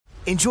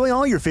Enjoy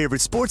all your favorite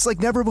sports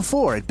like never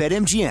before at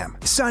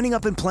BetMGM. Signing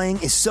up and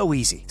playing is so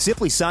easy.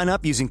 Simply sign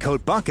up using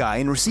code Buckeye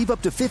and receive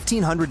up to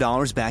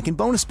 $1,500 back in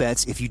bonus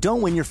bets if you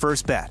don't win your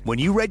first bet. When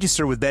you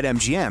register with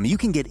BetMGM, you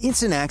can get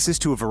instant access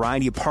to a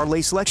variety of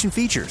parlay selection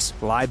features,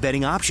 live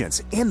betting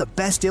options, and the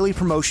best daily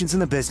promotions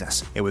in the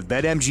business. And with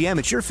BetMGM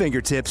at your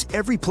fingertips,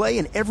 every play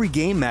and every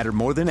game matter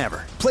more than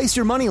ever. Place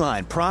your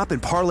moneyline, prop,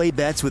 and parlay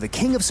bets with the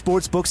king of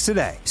sportsbooks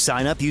today.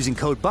 Sign up using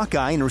code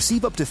Buckeye and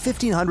receive up to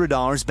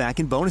 $1,500 back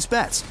in bonus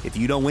bets if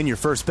you don't win your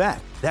first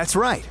bet. That's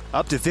right,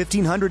 up to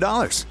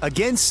 $1,500.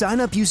 Again, sign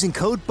up using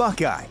code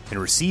Buckeye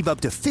and receive up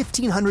to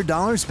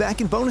 $1,500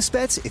 back in bonus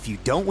bets if you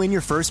don't win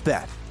your first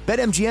bet.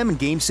 BetMGM and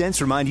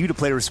GameSense remind you to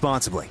play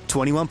responsibly.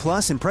 21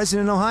 plus and present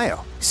in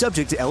Ohio.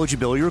 Subject to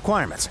eligibility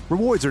requirements.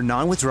 Rewards are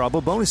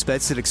non-withdrawable bonus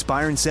bets that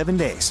expire in 7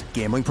 days.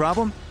 Gambling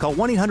problem? Call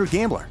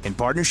 1-800-GAMBLER in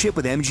partnership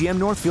with MGM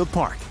Northfield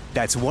Park.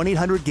 That's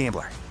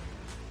 1-800-GAMBLER.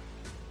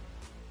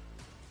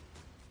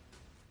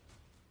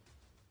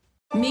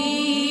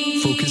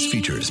 Focus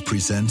Features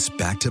presents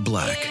Back to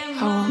Black.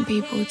 I want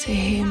people to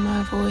hear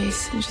my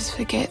voice and just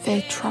forget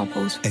their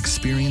troubles.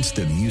 Experience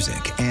the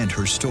music and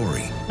her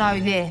story.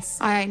 Know this.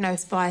 I ain't no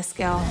Spice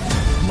Girl.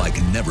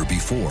 Like never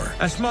before.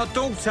 That's my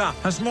daughter.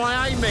 That's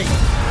my Amy.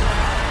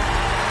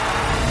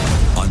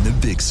 On the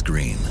big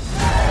screen.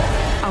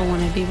 I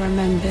want to be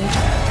remembered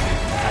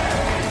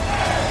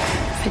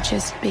for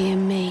just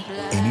being me.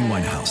 Amy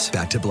Winehouse,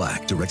 Back to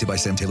Black. Directed by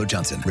Sam Taylor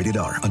Johnson. Rated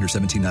R. Under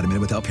 17, not a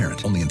minute without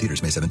parent. Only in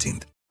theaters May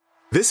 17th.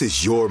 This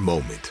is your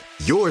moment,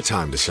 your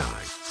time to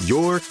shine,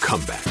 your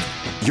comeback.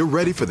 You're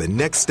ready for the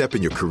next step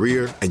in your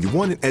career, and you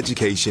want an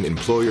education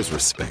employers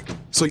respect.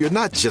 So you're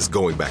not just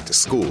going back to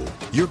school,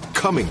 you're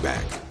coming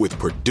back with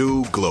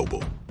Purdue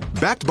Global.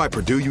 Backed by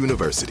Purdue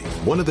University,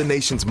 one of the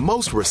nation's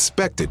most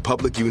respected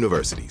public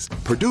universities,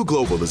 Purdue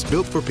Global is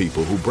built for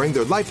people who bring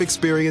their life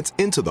experience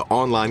into the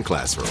online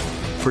classroom.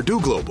 Purdue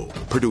Global,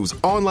 Purdue's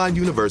online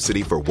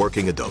university for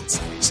working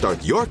adults.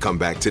 Start your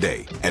comeback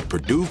today at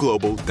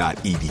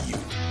purdueglobal.edu.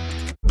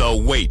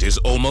 The wait is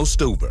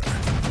almost over.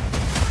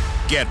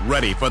 Get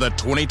ready for the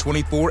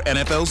 2024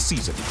 NFL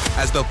season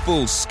as the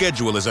full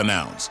schedule is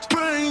announced.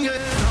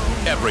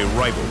 Every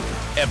rivalry,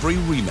 every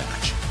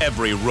rematch,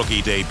 every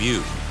rookie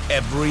debut,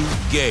 every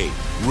game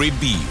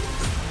revealed.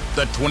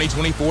 The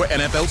 2024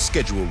 NFL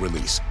schedule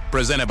release,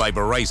 presented by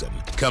Verizon,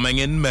 coming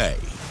in May.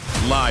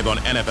 Live on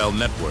NFL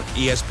Network,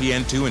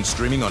 ESPN2, and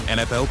streaming on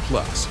NFL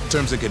Plus.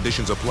 Terms and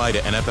conditions apply to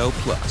NFL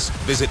Plus.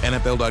 Visit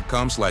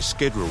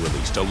NFL.com/schedule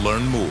release to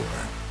learn more.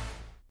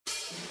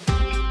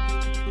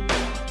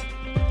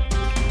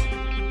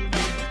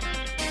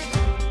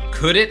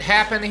 Could it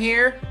happen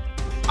here?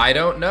 I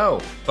don't know,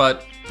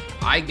 but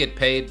I get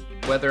paid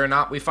whether or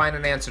not we find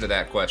an answer to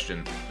that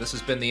question. This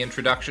has been the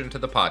introduction to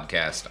the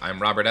podcast. I'm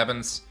Robert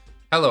Evans.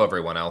 Hello,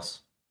 everyone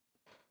else.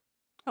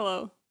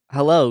 Hello.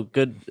 Hello.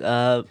 Good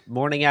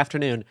morning,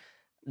 afternoon.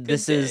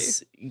 This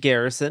is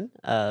Garrison.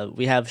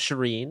 We have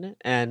Shireen,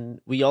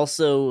 and we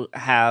also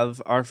have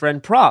our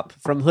friend Prop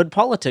from Hood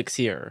Politics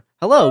here.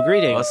 Hello,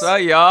 greetings. What's up,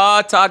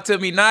 y'all? Talk to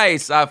me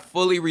nice. I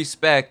fully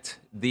respect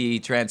the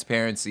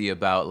transparency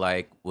about,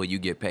 like, will you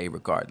get paid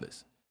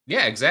regardless?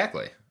 Yeah,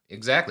 exactly.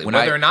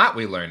 Whether or not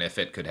we learn if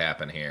it could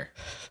happen here.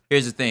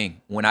 Here's the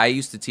thing. When I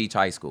used to teach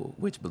high school,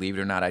 which, believe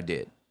it or not, I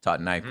did, taught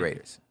ninth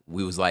graders.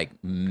 We was like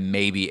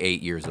maybe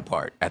 8 years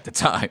apart at the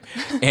time.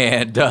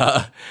 And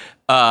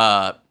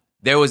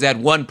there was at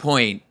one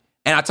point,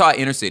 and I taught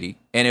inner city,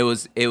 and it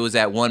was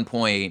at one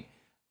point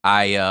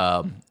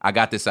I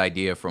got this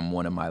idea from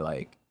one of my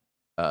like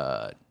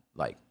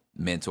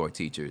mentor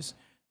teachers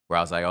where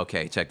I was like,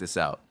 okay, check this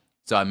out.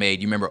 So I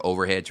made, you remember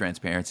overhead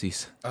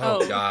transparencies?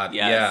 Oh God.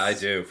 Yes. Yeah, I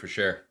do, for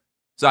sure.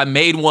 So I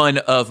made one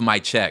of my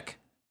check.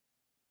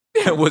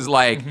 It was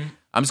like,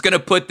 I'm just going to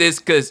put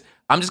this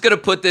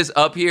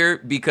up here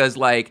because,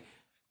 like,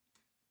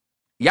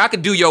 y'all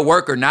can do your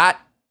work or not.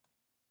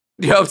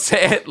 You know what I'm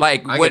saying?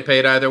 Like, I get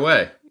paid either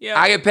way. Yeah.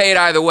 I get paid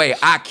either way.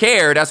 I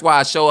care. That's why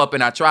I show up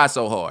and I try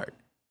so hard.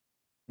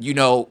 You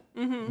know,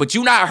 but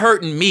you're not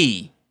hurting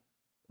me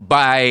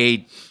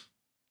by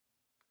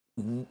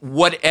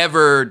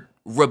whatever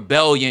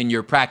rebellion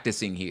you're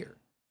practicing here.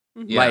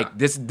 Yeah. Like,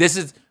 this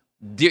is...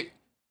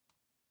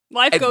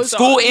 Life goes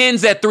School on.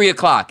 ends at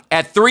 3:00.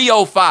 At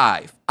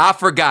 3:05, I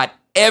forgot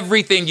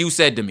everything you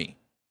said to me.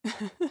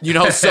 You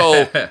know,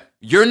 so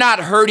you're not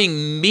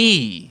hurting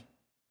me.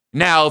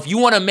 Now, if you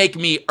want to make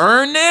me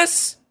earn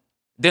this,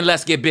 then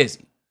let's get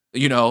busy.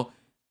 You know?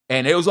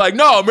 And it was like,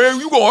 no, man,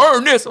 you gonna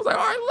earn this. I was like,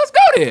 all right, let's go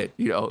then.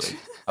 You know,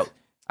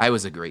 I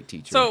was a great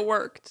teacher. So it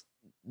worked.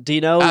 Do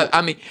you know?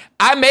 I mean,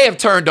 I may have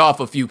turned off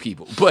a few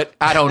people, but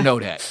I don't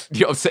know that.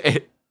 You know what I'm saying?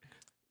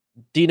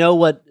 Do you know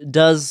what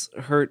does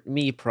hurt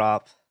me,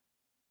 Prop?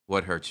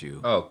 What hurt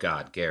you? Oh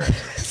God, Garrett.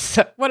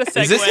 What a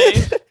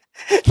segue.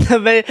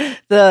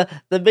 the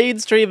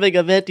mainstreaming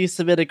of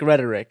anti-Semitic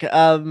rhetoric.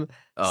 Wow.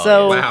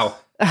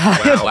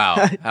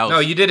 No,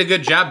 you did a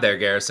good job there,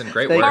 Garrison.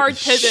 Great work. Hard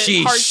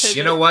pivot.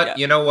 You know what? Yeah.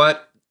 You know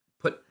what?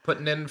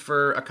 Putting in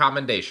for a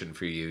commendation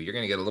for you. You're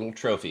gonna get a little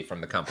trophy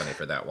from the company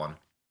for that one.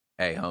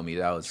 Hey, homie,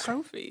 that was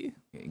trophy.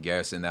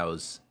 Garrison. That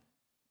was,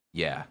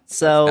 yeah.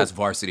 So that's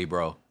varsity,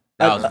 bro.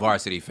 That was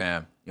varsity,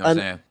 fam. You know what I'm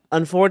saying?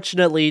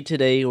 Unfortunately,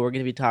 today we're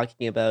going to be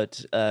talking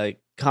about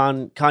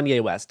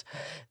Kanye West.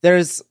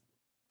 There's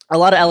a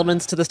lot of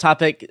elements to this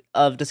topic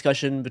of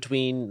discussion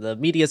between the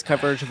media's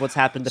coverage of what's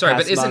happened.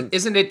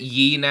 Isn't it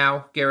Ye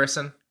now,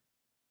 Garrison?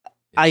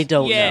 I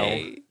don't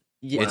Yay.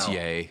 know. It's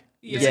Yay.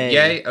 Is it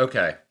Yay?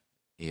 Okay.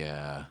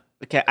 Yeah.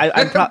 Okay,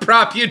 I'm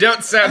Prop, you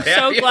don't sound I'm so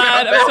happy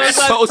glad. about I'm that.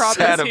 so glad Prop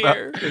sad is about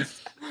here.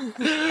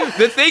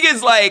 The thing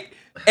is, like,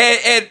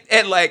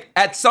 and like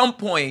at some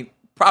point,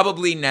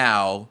 probably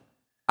now,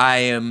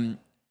 I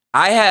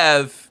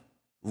have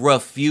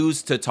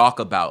refused to talk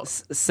about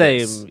same,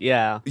 this,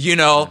 yeah. you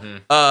know,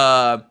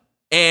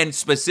 and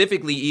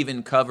specifically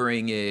even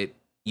covering it,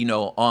 you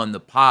know, on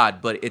the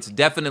pod. But it's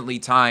definitely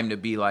time to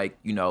be like,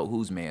 you know,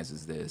 whose man's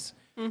is this?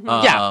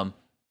 Yeah.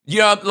 You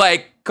know,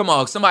 like, come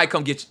on, somebody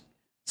come get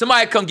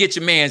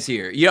your man's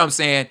here. You know what I'm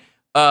saying?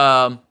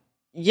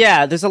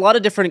 Yeah, there's a lot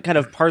of different kind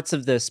of parts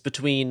of this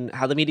between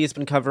how the media's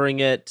been covering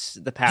it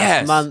the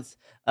past month,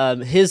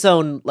 his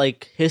own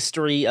like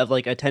history of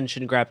like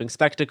attention grabbing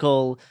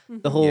spectacle,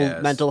 the whole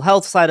mental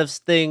health side of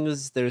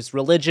things. There's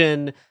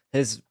religion,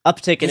 his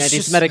uptick in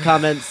anti-Semitic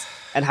comments,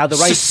 and how the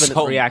right's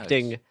been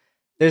reacting.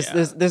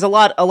 There's a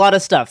lot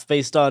of stuff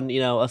based on, you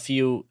know, a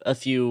few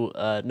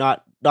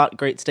not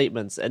great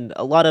statements, and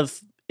a lot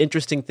of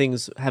interesting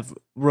things have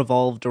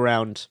revolved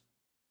around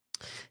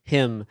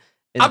him.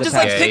 I'm just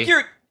like,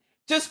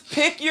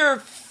 pick your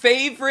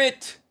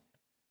favorite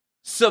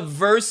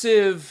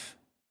subversive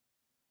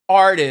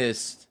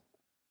artist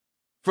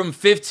from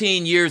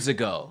 15 years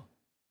ago,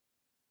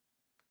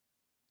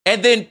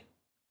 and then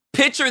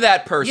picture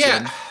that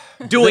person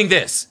doing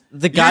this.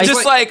 The guy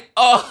just like,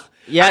 oh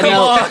yeah,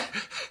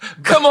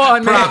 come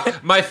on, man.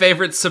 My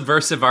favorite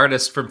subversive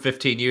artist from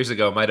 15 years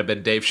ago might have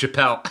been Dave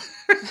Chappelle.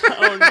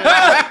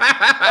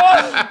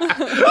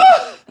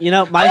 You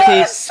know,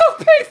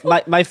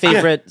 my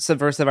favorite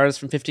subversive artist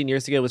from 15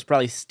 years ago was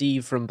probably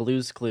Steve from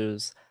Blue's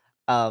Clues.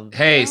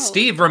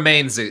 Steve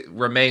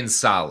remains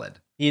solid.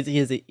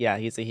 He's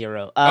a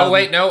hero.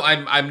 Wait, no,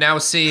 I'm now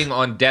seeing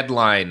on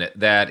Deadline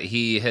that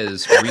he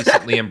has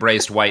recently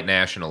embraced white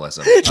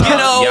nationalism. You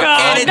know,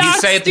 and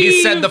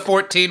he said the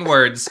 14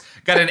 words.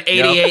 Got an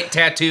 88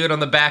 tattooed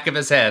on the back of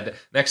his head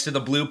next to the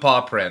blue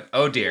paw print.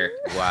 Oh dear!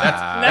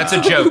 Wow, that's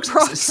a joke.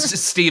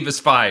 Steve is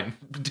fine.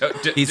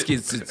 He's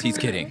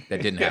kidding.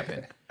 That didn't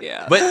happen.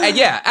 Yeah, but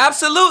yeah,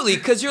 absolutely.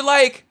 Because you're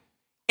like,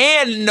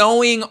 and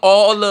knowing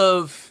all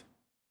of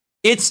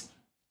it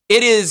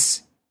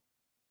is.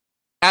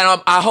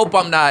 And I hope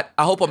I'm not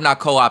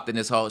co-opting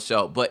this whole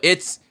show, but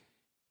it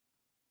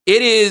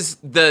is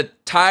the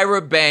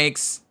Tyra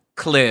Banks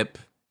clip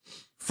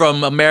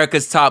from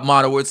America's Top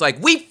Model where it's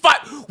like, we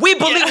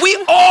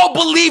all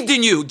believed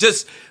in you,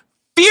 just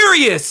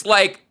furious,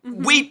 like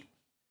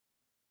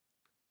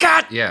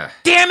God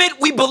damn it,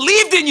 we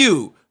believed in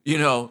you, you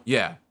know,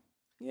 yeah.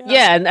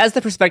 Yeah, and as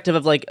the perspective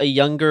of like a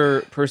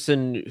younger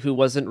person who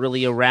wasn't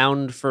really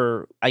around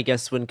for, I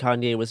guess, when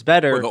Kanye was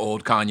better. Or the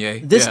old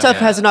Kanye. This stuff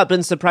has not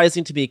been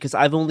surprising to me because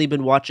I've only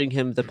been watching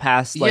him the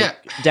past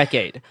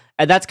decade.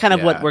 And that's kind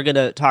of what we're going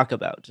to talk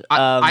about.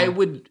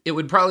 It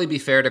would probably be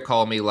fair to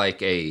call me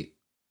like a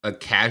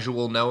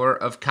casual knower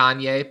of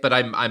Kanye, but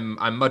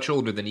I'm much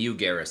older than you,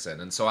 Garrison.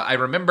 And so I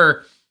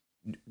remember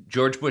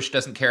George Bush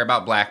doesn't care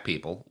about black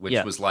people, which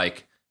was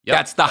like, yep,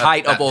 that's the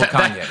height of old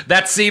Kanye.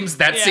 That seems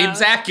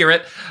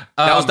accurate.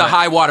 That was the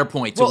high water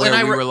point to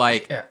where we were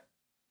like,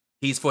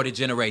 he's for the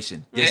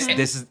generation.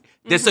 This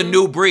is a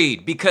new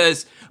breed.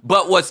 Because,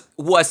 but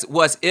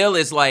what's ill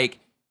is like,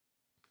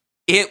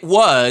 it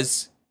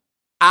was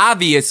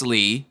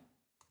obviously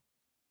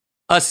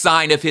a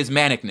sign of his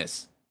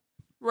manicness.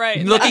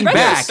 Right. Looking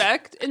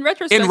back, in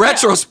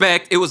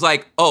retrospect, it was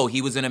like, oh,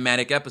 he was in a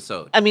manic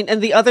episode. I mean,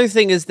 and the other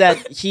thing is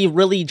that he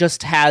really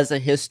just has a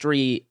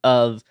history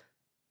of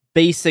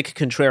basic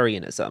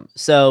contrarianism.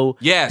 So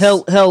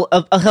he'll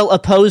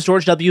oppose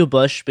George W.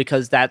 Bush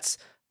because that's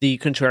the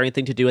contrarian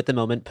thing to do at the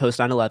moment post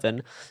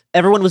 9/11.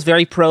 Everyone was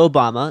very pro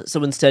Obama,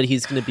 so instead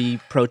he's going to be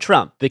pro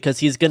Trump because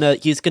he's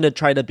gonna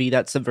try to be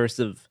that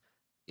subversive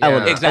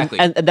element. Exactly,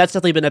 and that's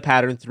definitely been a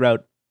pattern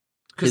throughout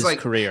his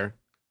career.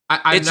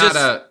 It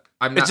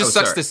just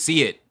sucks to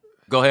see it.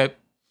 Go ahead.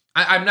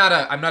 I'm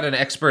not an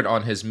expert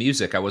on his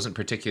music. I wasn't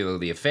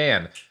particularly a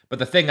fan, but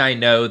the thing I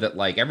know that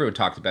like everyone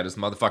talked about is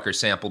the motherfucker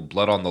sampled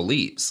Blood on the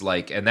Leaves,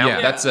 like, and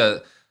that's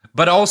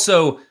but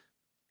also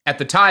at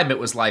the time it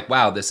was like,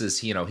 wow, this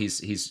is, you know,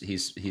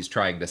 he's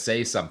trying to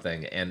say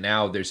something, and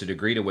now there's a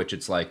degree to which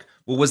it's like,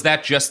 well, was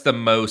that just the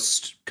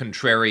most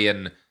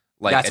contrarian,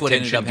 like,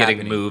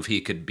 attention-getting move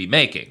he could be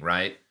making,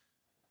 right?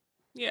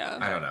 Yeah,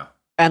 I don't know.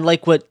 And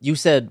like what you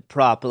said,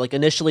 Prop, like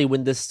initially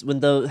when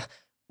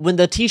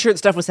the t-shirt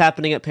stuff was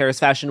happening at Paris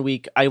Fashion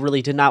Week, I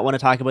really did not want to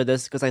talk about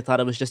this because I thought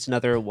it was just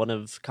another one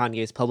of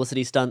Kanye's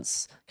publicity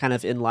stunts, kind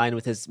of in line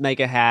with his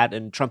mega hat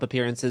and Trump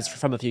appearances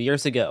from a few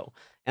years ago.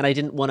 And I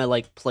didn't want to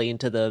like play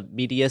into the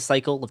media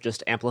cycle of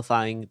just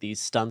amplifying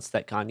these stunts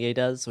that Kanye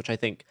does, which I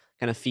think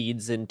kind of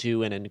feeds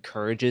into and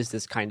encourages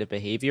this kind of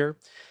behavior.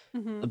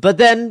 Mm-hmm. But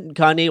then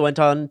Kanye went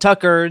on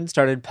Tucker and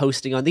started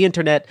posting on the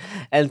internet,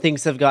 and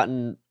things have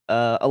gotten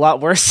a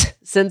lot worse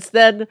since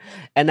then.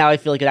 And now I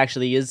feel like it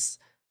actually is.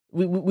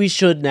 We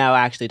should now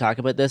actually talk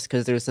about this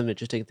because there's some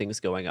interesting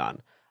things going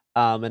on.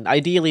 And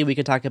ideally, we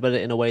can talk about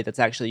it in a way that's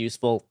actually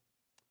useful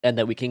and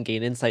that we can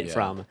gain insight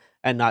from,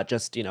 and not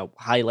just,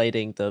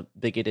 highlighting the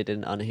bigoted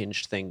and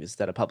unhinged things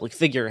that a public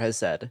figure has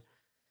said.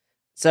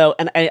 So,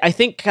 and I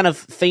think kind of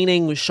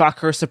feigning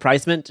shock or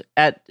surprisement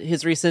at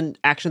his recent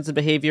actions and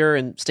behavior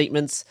and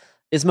statements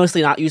is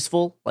mostly not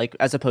useful, like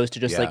as opposed to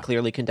just like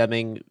clearly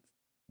condemning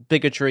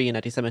bigotry and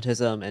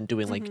anti-Semitism and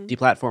doing like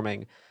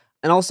deplatforming.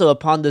 And also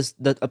upon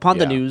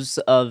the news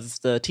of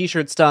the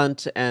T-shirt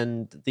stunt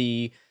and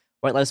the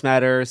White Lives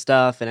Matter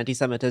stuff and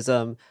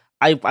anti-Semitism,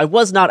 I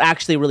was not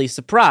actually really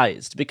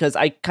surprised because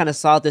I kind of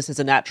saw this as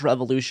a natural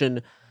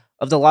evolution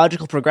of the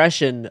logical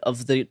progression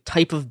of the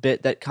type of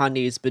bit that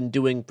Kanye's been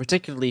doing,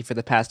 particularly for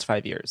the past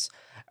 5 years.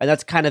 And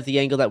that's kind of the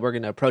angle that we're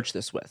going to approach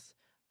this with.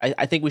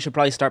 I think we should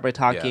probably start by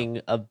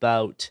talking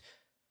about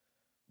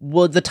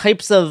the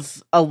types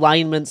of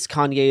alignments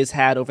Kanye's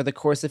had over the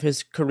course of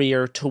his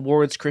career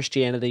towards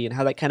Christianity and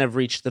how that kind of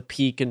reached the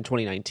peak in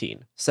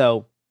 2019.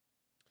 So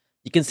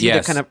you can see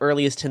the kind of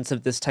earliest hints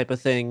of this type of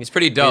thing. It's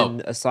pretty dope.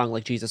 In a song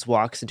like Jesus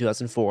Walks in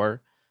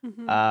 2004.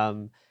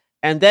 Mm-hmm.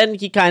 And then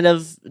he kind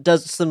of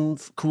does some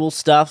cool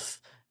stuff.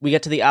 We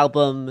get to the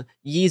album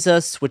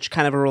Yeezus, which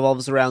kind of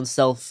revolves around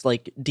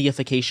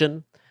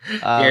deification.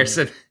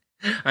 Garrison,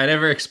 I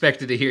never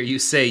expected to hear you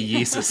say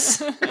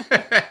Yeezus.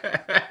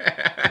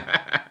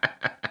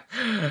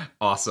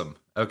 Awesome.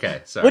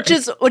 Okay, sorry.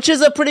 Which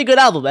is a pretty good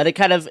album, and it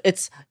kind of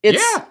it's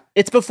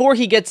before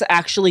he gets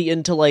actually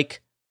into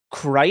like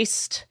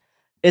Christ.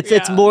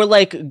 It's more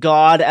like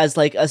God as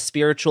like a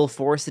spiritual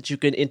force that you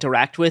can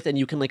interact with and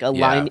you can like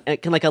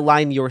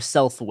align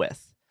yourself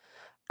with.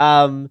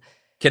 Can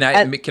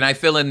I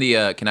fill in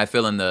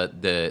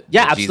the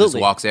Jesus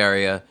Walks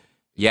area?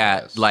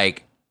 Yeah, yes.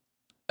 Like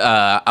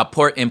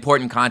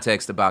important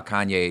context about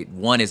Kanye.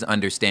 One is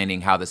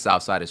understanding how the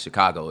South Side of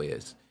Chicago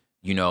is,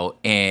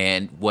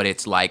 and what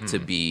it's like to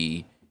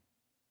be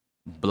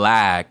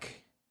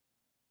black.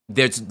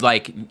 There's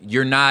like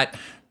you're not.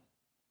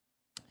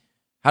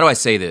 How do I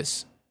say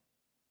this?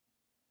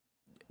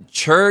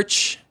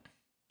 Church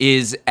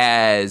is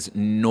as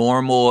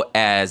normal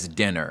as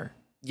dinner.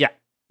 Yeah.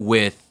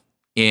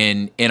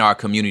 In our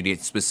community,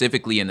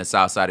 specifically in the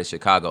South Side of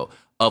Chicago.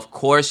 Of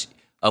course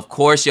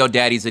your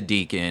daddy's a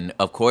deacon.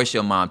 Of course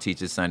your mom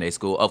teaches Sunday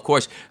school. Of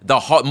course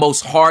the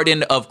most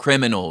hardened of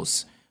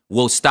criminals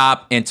will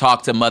stop and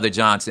talk to Mother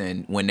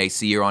Johnson when they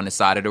see her on the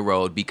side of the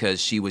road because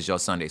she was your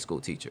Sunday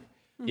school teacher.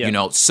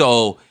 Yeah.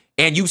 So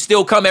and you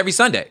still come every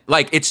Sunday.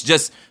 Like, it's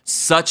just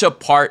such a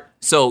part.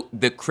 So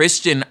the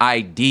Christian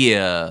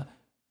idea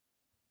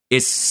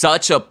is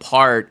such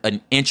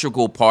an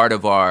integral part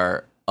of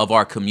our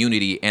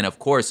community, and of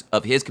course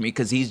of his community,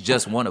 because he's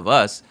just one of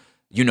us,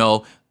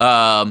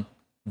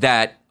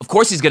 that of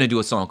course he's going to do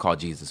a song called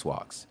Jesus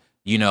Walks,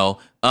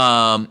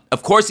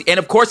 of course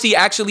he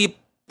actually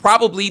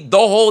probably the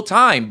whole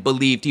time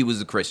believed he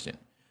was a Christian,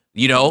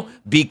 because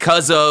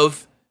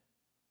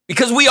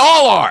we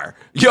all are,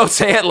 you know what I'm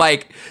saying?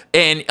 Like,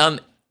 and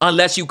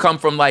unless you come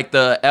from like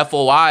the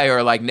FOI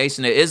or like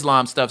Nation of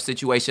Islam stuff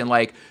situation,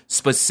 like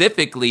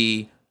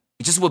specifically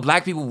just with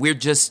black people, we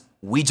just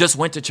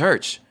went to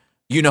church,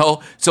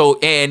 So,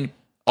 and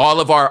all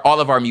of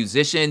our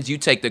musicians, you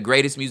take the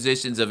greatest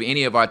musicians of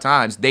any of our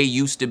times, they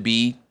used to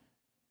be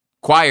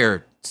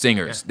choir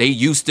singers. Yeah. They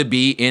used to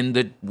be in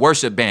the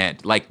worship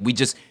band. Like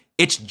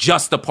it's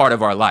just a part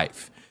of our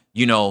life,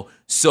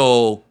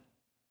 So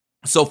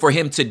for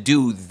him to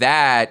do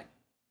that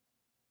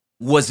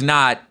was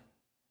not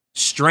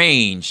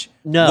strange.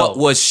 No. What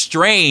was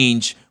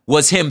strange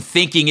was him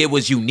thinking it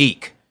was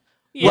unique.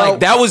 Yeah. Like,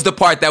 that was the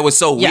part that was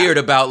so weird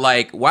about,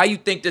 like, why you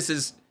think this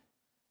is...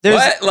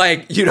 What?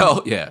 Like,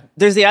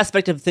 There's the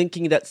aspect of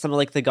thinking that some of,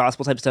 like, the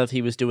gospel type stuff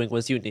he was doing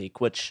was unique,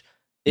 which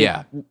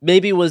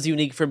maybe was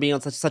unique for being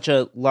on such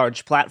a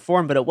large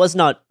platform, but it was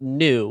not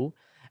new.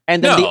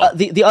 And then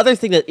the other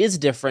thing that is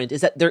different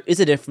is that there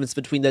is a difference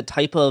between the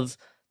type of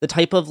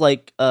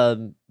like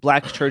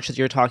black church that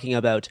you're talking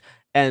about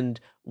and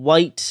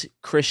white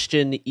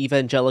Christian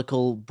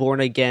evangelical born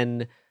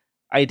again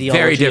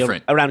ideology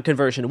around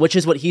conversion, which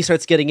is what he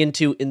starts getting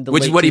into in the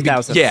late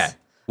 2000s.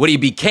 What he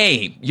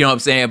became, you know what I'm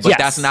saying? But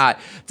that's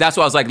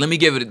why I was like, let me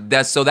give it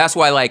that. So that's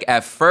why, like,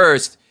 at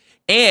first,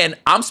 and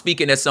I'm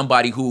speaking as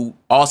somebody who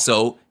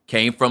also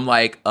came from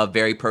like a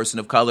very person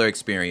of color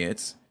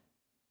experience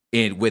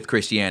with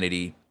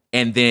Christianity,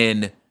 and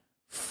then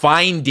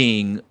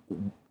finding,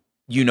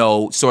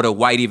 sort of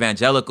white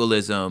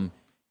evangelicalism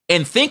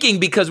and thinking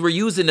because we're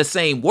using the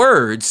same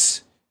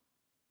words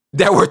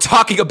that we're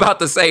talking about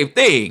the same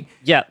thing.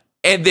 Yeah.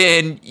 And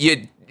then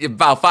you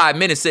about 5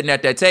 minutes sitting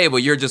at that table,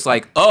 you're just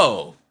like,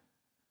 oh,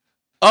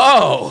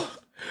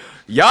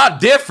 y'all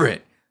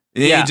different.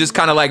 And you just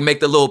kind of like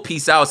make the little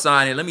peace out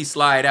sign and let me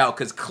slide out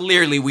because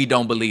clearly we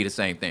don't believe the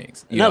same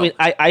things. I mean,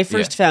 I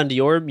first found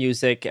your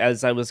music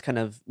as I was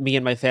me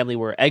and my family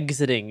were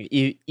exiting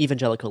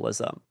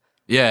evangelicalism.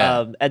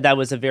 Yeah. And that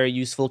was a very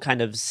useful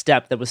kind of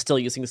step that was still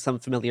using some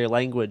familiar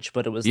language,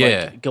 but it was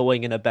like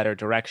going in a better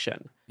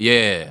direction.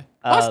 Yeah.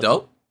 That's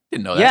dope.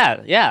 Didn't know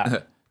that. Yeah.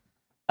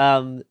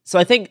 So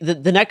I think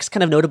the next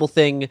kind of notable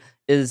thing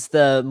is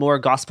the more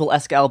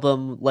gospel-esque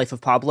album, Life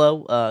of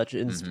Pablo,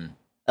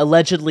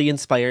 allegedly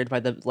inspired by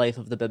the life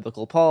of the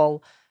biblical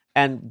Paul.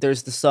 And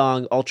there's the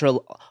song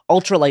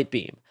Ultra Light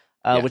Beam,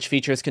 which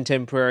features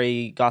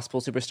contemporary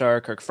gospel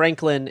superstar Kirk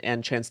Franklin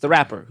and Chance the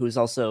Rapper, who's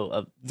also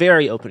a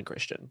very open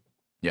Christian.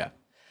 Yeah.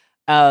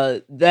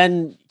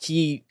 Then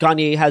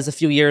Kanye has a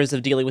few years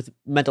of dealing with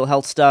mental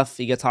health stuff.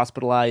 He gets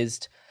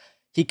hospitalized.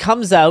 He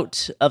comes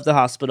out of the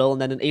hospital,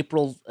 and then in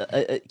April,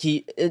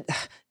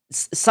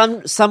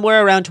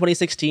 somewhere around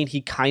 2016,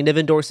 he kind of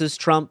endorses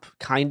Trump,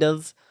 kind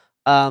of.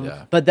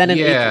 But then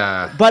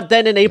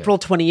in April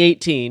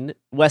 2018,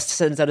 West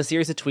sends out a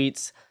series of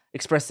tweets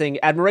expressing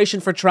admiration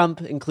for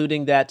Trump,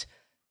 including that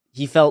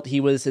he felt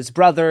he was his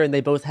brother, and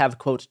they both have,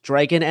 quote,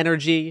 dragon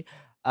energy.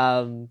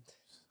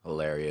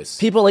 Hilarious.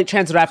 People like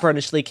Chance the Rapper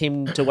initially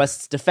came to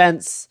West's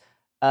defense,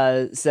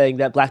 saying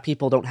that black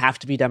people don't have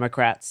to be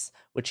Democrats,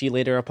 which he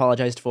later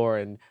apologized for,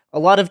 and a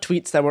lot of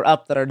tweets that were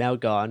up that are now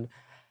gone.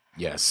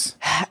 Yes.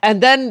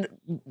 And then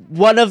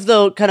one of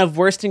the kind of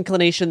worst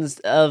inclinations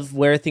of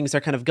where things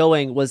are kind of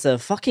going was a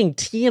fucking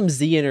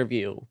TMZ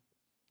interview,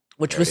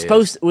 which was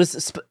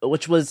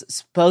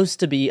supposed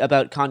to be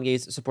about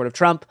Kanye's support of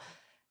Trump,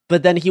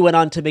 but then he went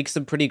on to make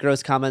some pretty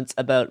gross comments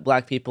about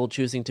black people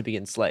choosing to be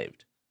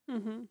enslaved.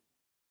 Mm-hmm.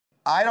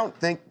 I don't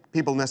think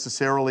people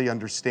necessarily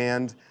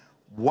understand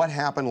what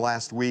happened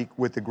last week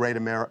with the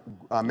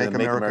Make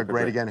America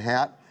Great Again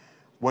hat.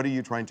 What are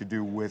you trying to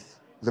do with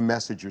the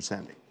message you're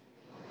sending?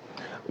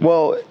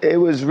 Well, it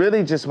was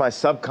really just my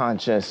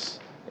subconscious.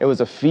 It was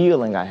a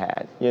feeling I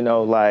had,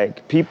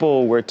 like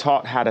people were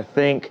taught how to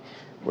think,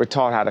 we're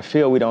taught how to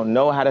feel. We don't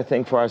know how to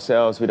think for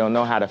ourselves. We don't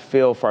know how to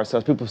feel for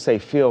ourselves. People say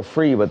feel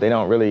free, but they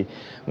don't really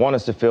want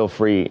us to feel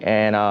free.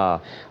 And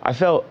I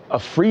felt a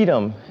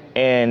freedom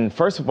in,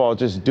 first of all,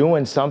 just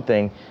doing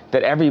something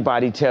that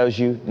everybody tells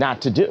you not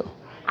to do.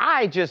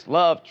 I just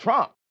love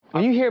Trump.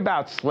 When you hear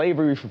about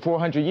slavery for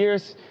 400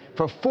 years,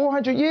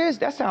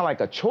 that sounds like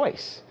a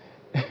choice.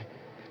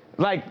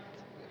 Like,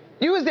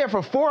 you was there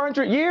for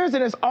 400 years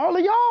and it's all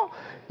of y'all?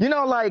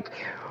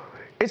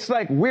 It's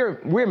like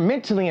we're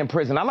mentally in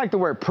prison. I like the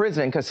word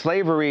prison because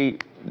slavery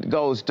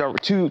goes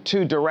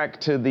too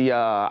direct to the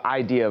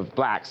idea of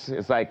blacks.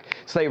 It's like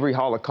slavery,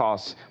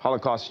 Holocaust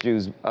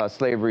Jews,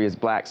 slavery is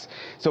blacks.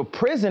 So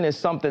prison is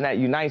something that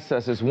unites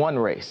us as one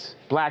race,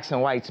 blacks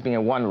and whites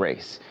being one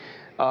race.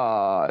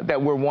 That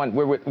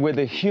we're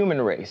the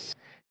human race.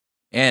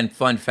 And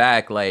fun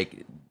fact,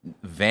 like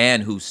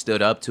Van, who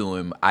stood up to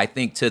him, I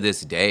think to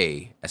this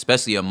day,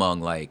 especially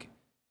among like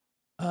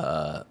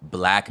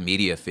black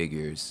media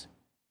figures,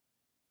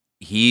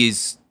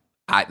 he's,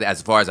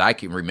 as far as I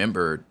can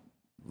remember,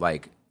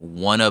 like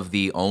one of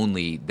the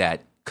only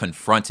that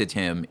confronted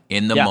him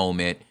in the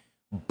moment,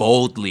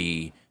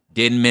 boldly,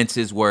 didn't mince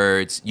his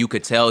words. You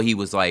could tell he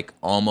was like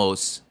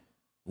almost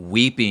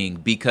weeping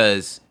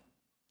because,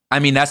 I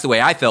mean, that's the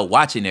way I felt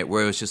watching it,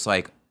 where it was just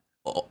like,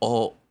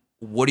 oh,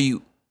 what are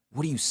you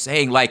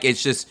saying? Like,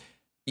 it's just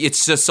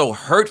so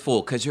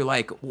hurtful because you're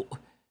like,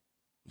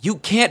 you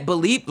can't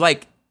believe,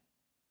 like,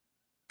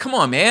 come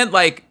on, man,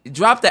 like,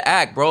 drop the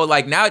act, bro.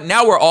 Like,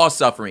 now we're all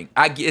suffering.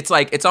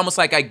 It's almost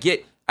like I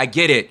get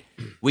it.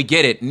 We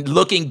get it.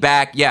 Looking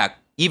back,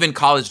 even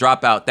College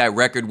Dropout, that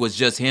record was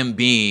just him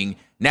being,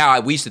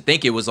 we used to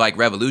think it was like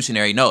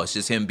revolutionary. No, it's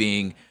just him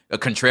being a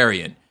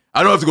contrarian.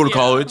 I don't have to go to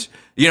college.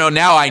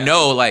 Now I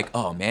know, like,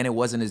 oh man, it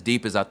wasn't as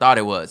deep as I thought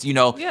it was.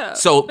 Yeah.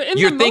 So but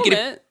you're thinking,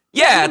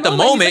 at the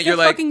moment, you're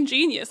like, fucking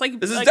genius. Like,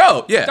 this is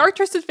dope. Yeah. Dark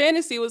Twisted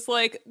Fantasy was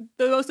like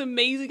the most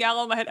amazing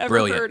album I had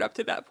ever heard up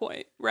to that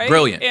point. Right.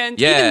 Brilliant. And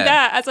even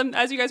that,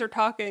 as you guys are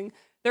talking,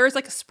 there is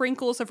like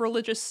sprinkles of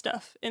religious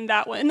stuff in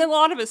that one, and a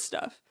lot of his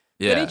stuff.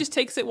 Yeah. But he just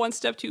takes it one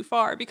step too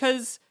far,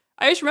 because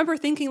I just remember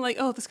thinking like,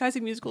 oh, this guy's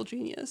a musical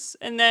genius,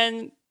 and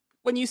then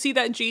when you see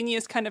that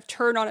genius kind of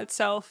turn on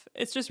itself,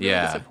 it's just really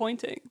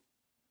disappointing.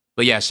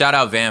 But shout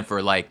out Van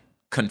for like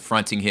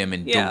confronting him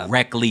and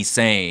directly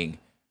saying,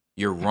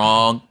 you're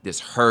wrong, this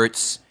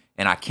hurts,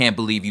 and I can't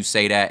believe you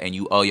say that, and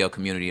you owe your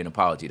community an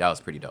apology. That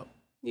was pretty dope.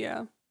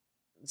 Yeah.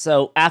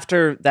 So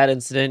after that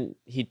incident,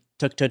 he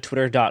took to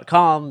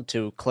twitter.com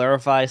to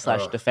clarify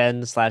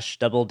 /defend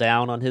 /double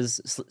down on his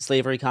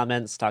slavery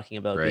comments, talking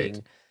about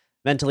being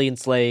mentally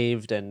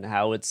enslaved and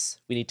how we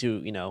need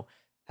to,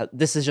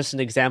 this is just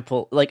an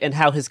example, and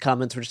how his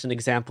comments were just an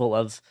example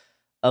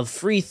of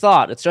free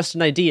thought. It's just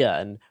an idea.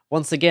 And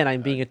once again,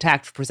 I'm being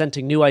attacked for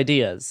presenting new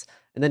ideas.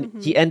 And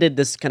then he ended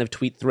this kind of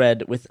tweet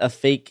thread with a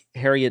fake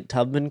Harriet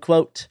Tubman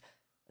quote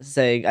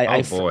saying,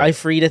 I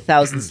freed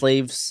 1,000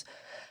 slaves.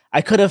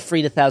 I could have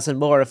freed 1,000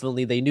 more if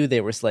only they knew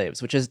they were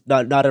slaves, which is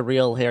not a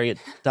real Harriet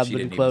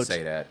Tubman quote. Even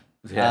say that.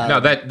 Yeah. No,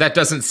 that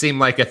doesn't seem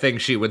like a thing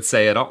she would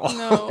say at all.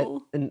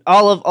 No. And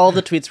all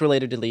the tweets were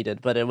later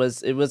deleted, but it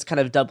was kind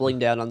of doubling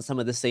down on some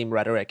of the same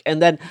rhetoric.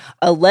 And then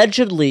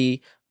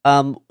allegedly,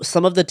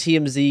 some of the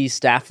TMZ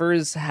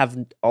staffers have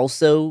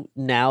also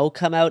now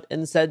come out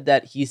and said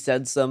that he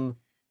said some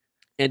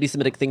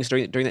anti-Semitic things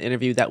during the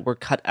interview that were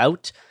cut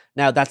out.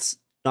 Now that's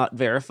not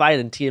verified,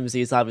 and TMZ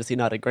is obviously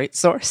not a great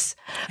source.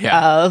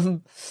 Yeah.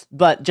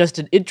 But just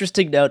an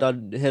interesting note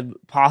on him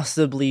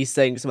possibly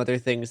saying some other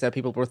things that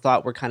people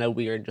thought were kind of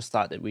weird, and just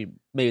thought that we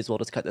may as well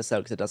just cut this out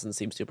because it doesn't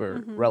seem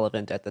super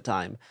relevant at the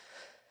time.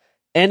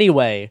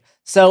 Anyway,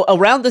 so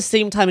around the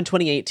same time in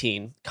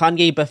 2018,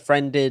 Kanye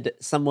befriended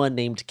someone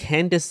named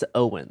Candace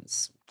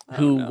Owens,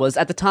 who was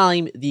at the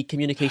time the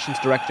communications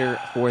director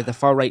for the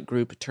far-right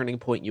group Turning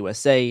Point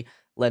USA,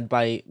 led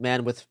by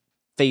man with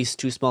face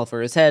too small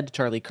for his head,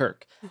 Charlie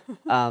Kirk.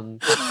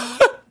 Kanye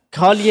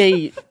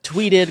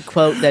tweeted,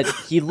 quote, that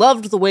he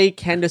loved the way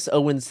Candace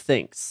Owens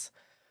thinks.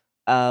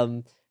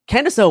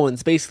 Candace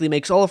Owens basically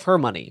makes all of her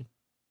money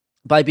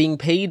by being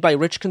paid by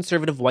rich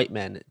conservative white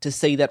men to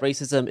say that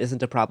racism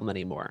isn't a problem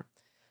anymore.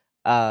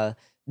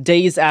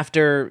 Days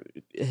after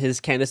his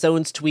Candace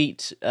Owens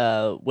tweet,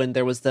 when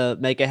there was the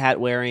MAGA hat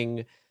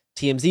wearing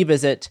TMZ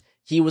visit,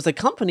 he was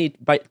accompanied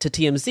to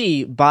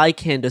TMZ by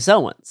Candace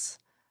Owens.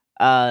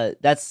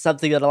 That's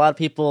something that a lot of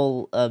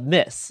people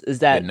miss. Is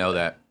that didn't know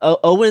that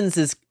Owens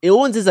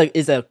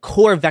is a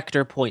core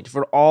vector point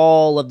for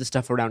all of the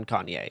stuff around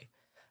Kanye,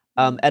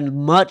 and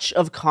much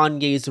of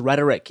Kanye's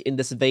rhetoric in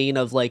this vein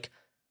of like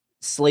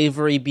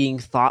slavery being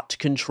thought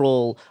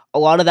control, a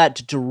lot of that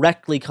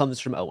directly comes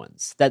from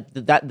Owens.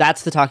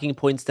 That's the talking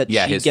points that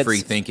his free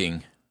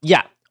thinking.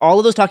 Yeah, all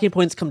of those talking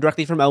points come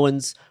directly from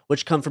Owens,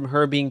 which come from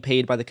her being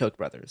paid by the Koch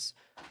brothers.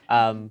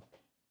 And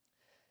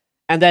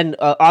then,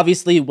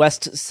 obviously,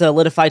 West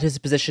solidified his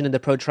position in the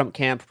pro-Trump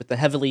camp with the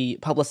heavily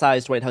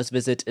publicized White House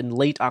visit in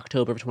late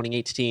October of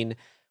 2018,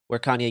 where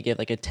Kanye gave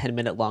like a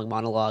 10-minute long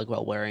monologue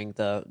while wearing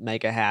the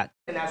MAGA hat.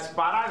 In that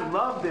spot, I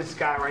love this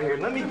guy right here.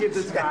 Let me give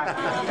this guy a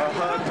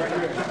hug right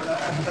here.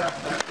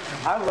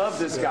 I love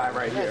this guy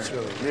right here. That's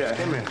really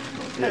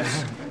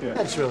nice. Come here.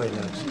 That's really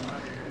nice.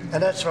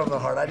 And that's from the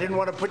heart. I didn't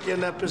want to put you in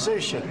that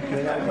position,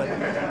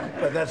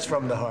 but that's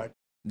from the heart.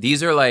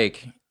 These are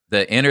like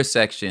the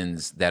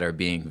intersections that are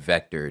being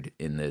vectored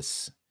in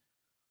this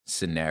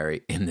scenario,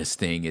 in this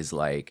thing is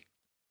like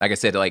I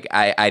said, like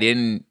I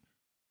did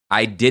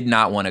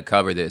not want to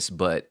cover this,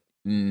 but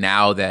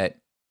now that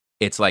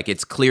it's like,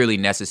 it's clearly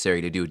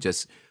necessary to do,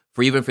 just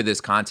for even for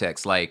this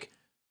context, like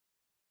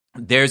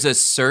there's a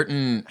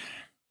certain,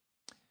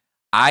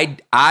 I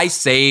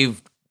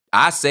saved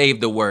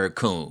the word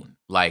coon.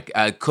 Like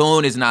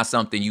coon is not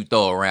something you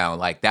throw around.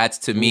 Like that's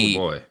to me,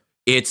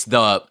 it's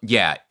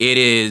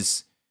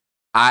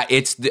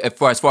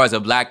as far as a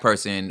black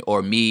person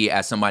or me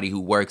as somebody who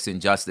works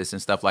in justice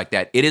and stuff like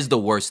that, it is the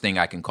worst thing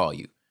I can call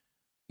you.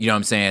 You know what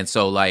I'm saying?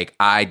 So like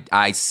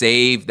I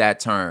saved that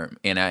term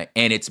and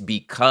it's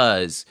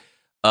because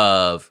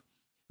of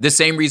the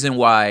same reason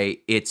why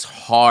it's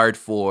hard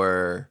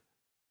for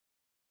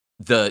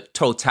the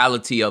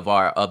totality of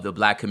the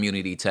black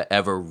community to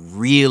ever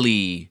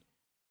really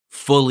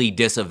fully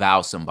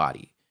disavow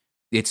somebody.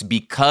 It's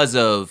because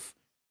of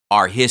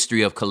our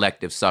history of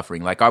collective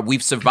suffering. Like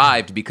we've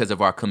survived because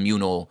of our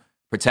communal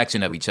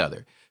protection of each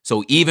other.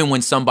 So even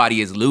when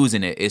somebody is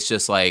losing it, it's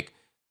just like,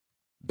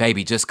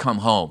 baby, just come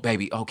home.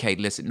 Baby, okay,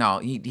 listen, no,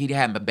 he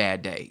had a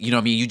bad day. You know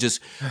what I mean?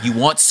 You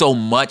want so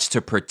much to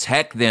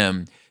protect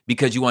them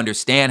because you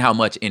understand how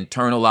much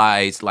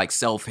internalized like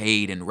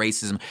self-hate and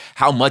racism,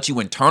 how much you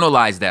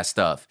internalize that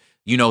stuff,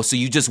 you know? So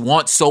you just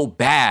want so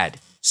bad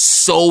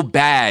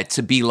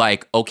to be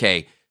like,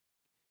 okay,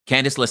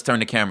 Candace, let's turn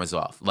the cameras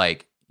off.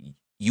 Like,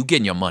 you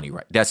getting your money,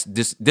 right? This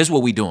is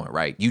what we doing,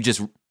 right? You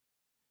just,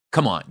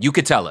 come on, you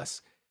could tell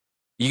us.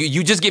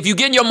 You just, if you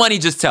getting your money,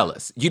 just tell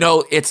us. You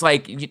know, it's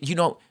like, you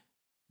know,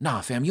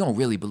 nah, fam, you don't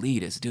really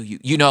believe this, do you?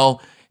 You know,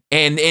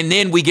 and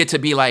then we get to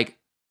be like,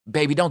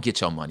 baby, don't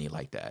get your money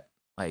like that.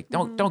 Like,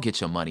 don't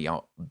get your money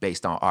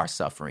based on our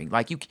suffering.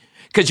 Like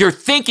because you're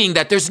thinking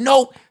that there's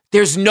no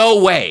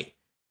way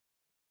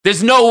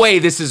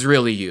this is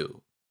really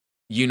you,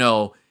 you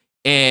know?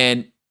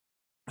 And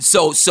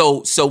so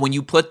when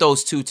you put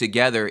those two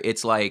together,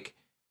 it's like,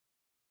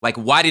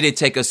 why did it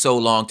take us so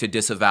long to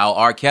disavow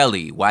R.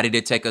 Kelly? Why did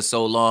it take us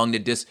so long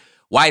to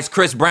why is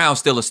Chris Brown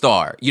still a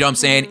star? You know what I'm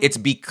saying? It's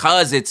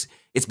because it's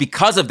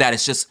because of that.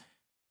 It's just,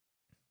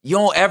 you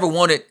don't ever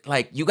want it.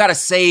 Like, you gotta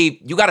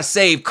save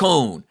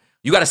coon.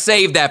 You gotta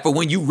save that for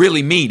when you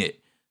really mean it.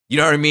 You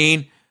know what I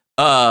mean?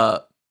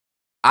 For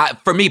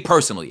me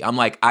personally, I'm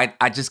like, I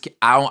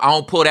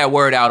don't pull that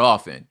word out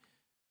often.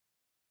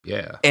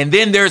 Yeah. And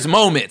then there's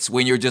moments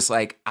when you're just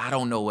like, I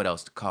don't know what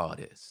else to call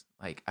this.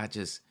 Like,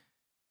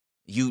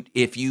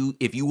 if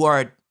you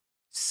are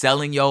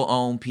selling your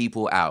own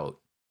people out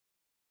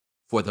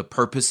for the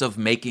purpose of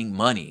making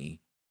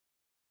money,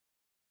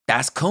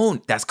 that's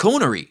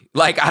coonery.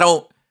 Like, I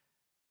don't,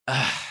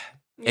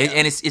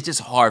 and it's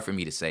just hard for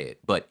me to say it.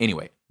 But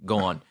anyway, go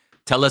on.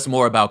 Tell us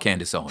more about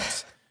Candace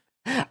Owens.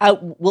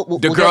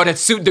 The girl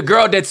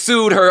that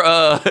sued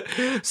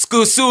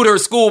her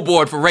school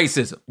board for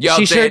racism. You know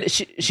she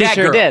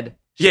sure did.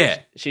 Yeah,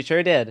 she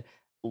sure did.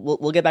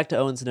 We'll get back to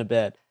Owens in a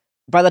bit.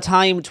 By the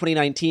time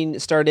 2019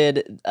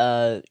 started,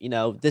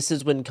 this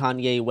is when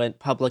Kanye went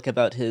public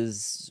about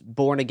his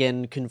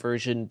born-again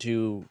conversion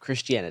to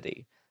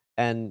Christianity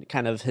and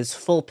kind of his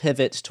full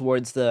pivot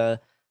towards the,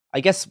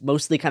 I guess,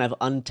 mostly kind of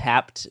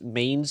untapped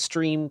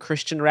mainstream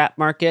Christian rap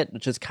market,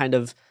 which is kind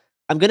of,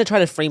 I'm going to try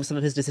to frame some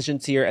of his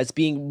decisions here as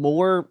being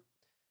more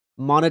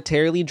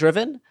monetarily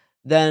driven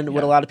than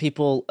what a lot of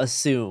people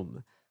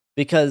assume.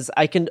 Because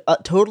I can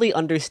totally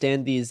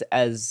understand these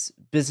as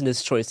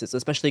business choices,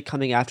 especially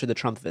coming after the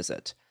Trump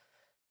visit.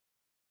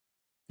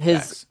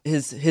 His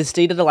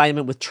stated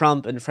alignment with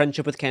Trump and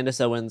friendship with Candace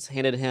Owens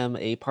handed him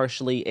a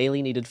partially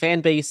alienated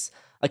fan base,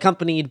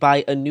 accompanied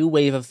by a new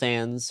wave of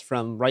fans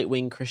from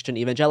right-wing Christian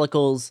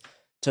evangelicals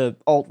to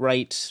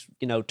alt-right,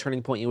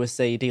 Turning Point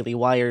USA, Daily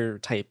Wire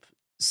type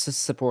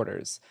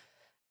supporters.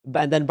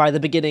 And then by the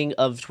beginning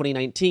of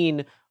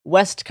 2019,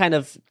 West kind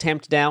of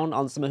tamped down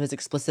on some of his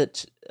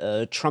explicit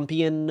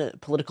Trumpian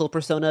political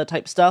persona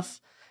type stuff,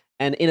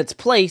 and in its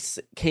place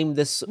came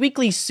this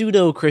weekly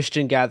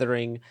pseudo-Christian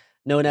gathering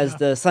known as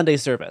the Sunday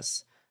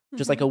Service,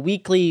 which is like a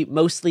weekly,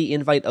 mostly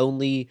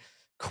invite-only,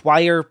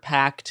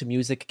 choir-packed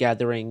music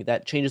gathering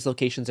that changes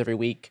locations every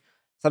week,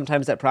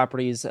 sometimes at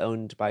properties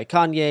owned by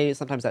Kanye,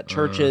 sometimes at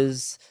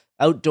churches,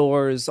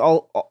 outdoors,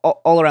 all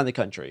around the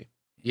country.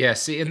 Yeah,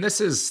 see, and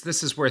this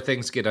is where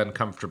things start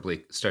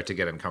to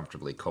get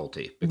uncomfortably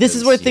culty. Because, this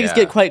is where things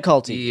get quite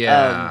culty.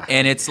 Yeah,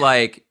 and it's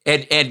like,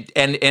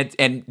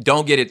 and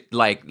don't get it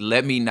like,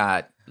 let me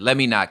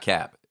not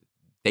cap.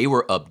 They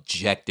were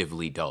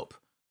objectively dope.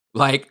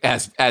 Like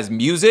as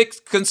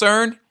music's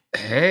concerned,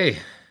 hey,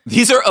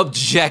 these are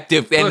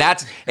objective, and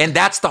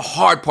that's the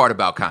hard part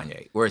about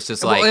Kanye, where it's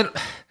just like,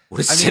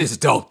 this shit is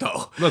dope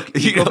though. Look,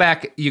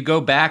 you go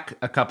back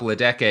a couple of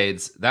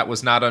decades. That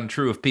was not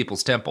untrue of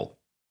People's Temple.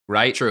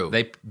 Right? True.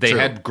 They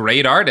had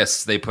great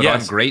artists. They put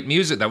on great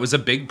music. That was a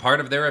big part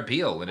of their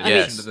appeal, in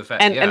addition to the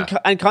fact. And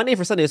Kanye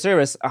for Sunday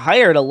Service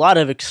hired a lot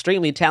of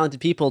extremely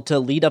talented people to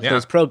lead up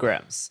those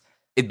programs.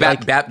 A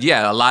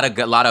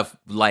lot of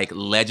like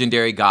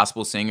legendary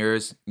gospel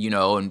singers,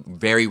 and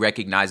very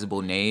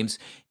recognizable names.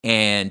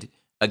 And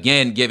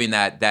again, given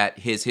that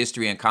his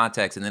history and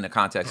context, and then the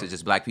context of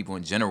just Black people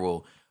in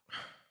general,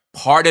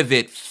 part of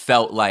it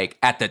felt like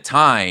at the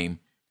time,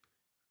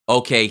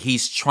 okay,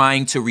 he's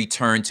trying to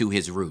return to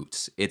his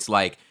roots. It's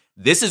like,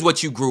 this is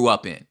what you grew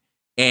up in.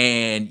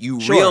 And you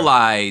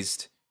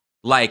realized,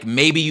 like,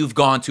 maybe you've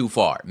gone too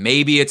far.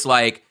 Maybe it's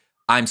like,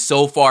 I'm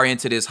so far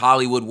into this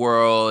Hollywood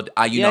world.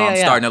 I'm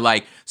starting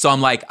to so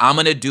I'm like, I'm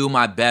going to do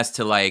my best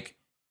to like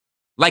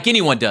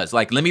anyone does.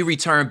 Like, let me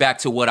return back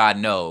to what I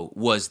know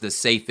was the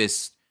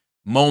safest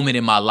moment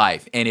in my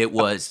life. And it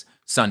was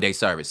Sunday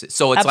services.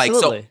 So it's like,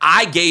 so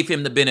I gave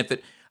him the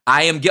benefit.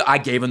 I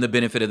gave him the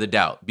benefit of the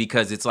doubt,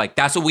 because it's like,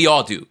 that's what we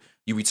all do.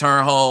 You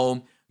return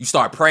home, you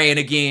start praying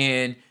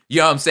again, you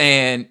know what I'm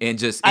saying? And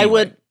just,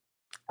 anyway.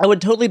 I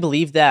would totally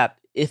believe that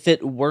if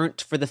it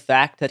weren't for the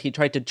fact that he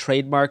tried to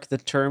trademark the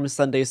term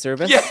Sunday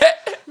service. Yeah.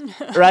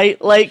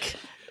 Right? Like,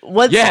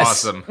 once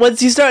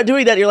you start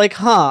doing that, you're like,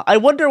 I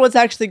wonder what's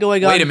actually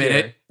going on. Wait a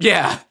minute.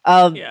 Here.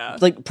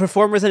 Like,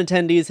 performers and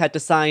attendees had to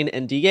sign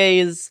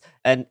NDAs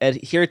and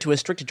adhere to a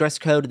strict dress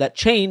code that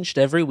changed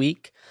every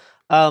week.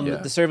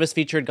 The service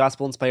featured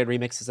gospel-inspired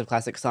remixes of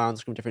classic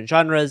songs from different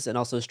genres, and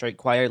also straight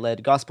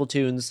choir-led gospel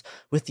tunes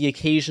with the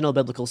occasional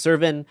biblical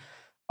sermon,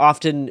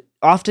 often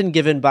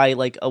given by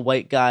like a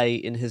white guy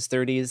in his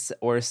 30s,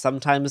 or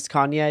sometimes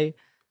Kanye.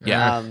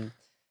 Yeah.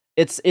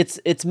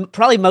 It's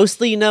probably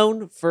mostly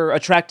known for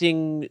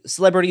attracting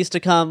celebrities to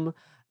come,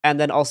 and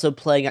then also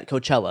playing at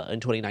Coachella in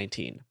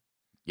 2019.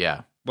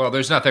 Yeah. Well,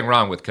 there's nothing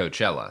wrong with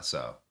Coachella,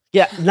 so.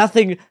 Yeah,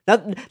 nothing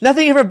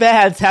ever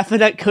bad's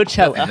happened at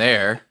Coachella. Nothing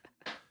there.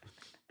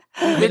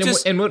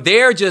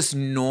 They're just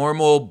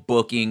normal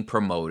booking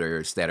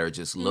promoters that are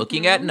just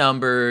looking at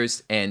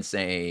numbers and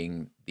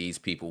saying these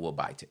people will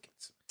buy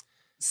tickets.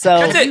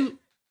 So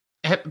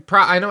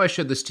I know I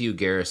showed this to you,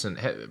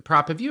 Garrison.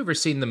 Prop, have you ever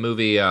seen the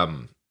movie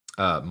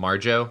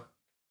Marjo?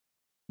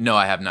 No,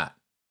 I have not.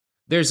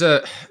 There's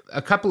a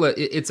couple of,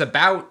 it's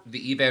about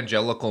the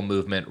evangelical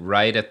movement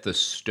right at the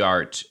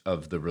start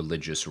of the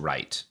religious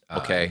right.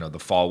 Okay. The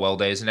Falwell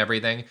days and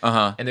everything.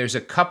 Uh-huh. And there's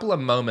a couple of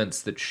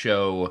moments that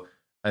show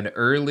an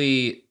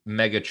early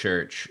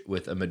megachurch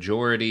with a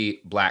majority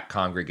Black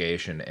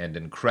congregation and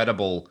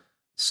incredible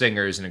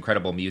singers and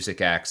incredible music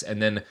acts, and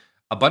then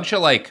a bunch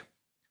of like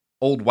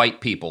old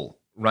white people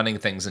running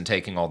things and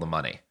taking all the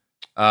money.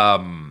 I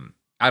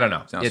don't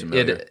know. Sounds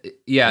familiar.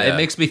 It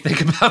makes me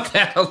think about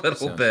that a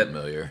little bit.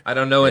 Familiar. I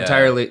don't know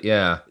entirely.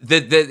 Yeah.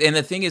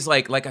 The thing is,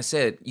 like I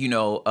said,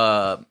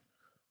 I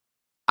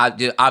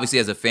obviously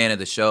as a fan of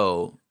the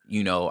show,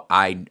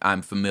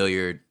 I'm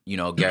familiar,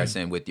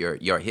 Garrison, with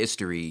your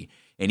history.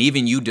 And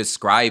even you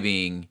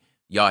describing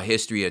your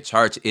history at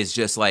church is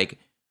just like,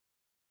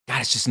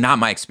 God, it's just not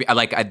my experience.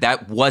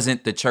 That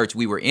wasn't the church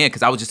we were in,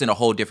 because I was just in a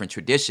whole different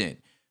tradition.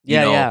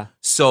 Yeah.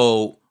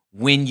 So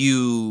when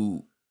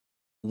you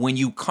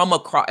come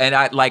across, and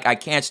I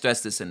can't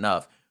stress this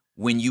enough,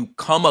 when you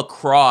come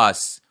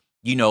across,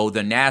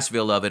 the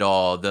Nashville of it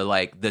all,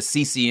 the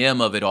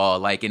CCM of it all,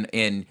 like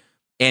in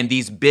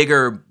these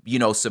bigger,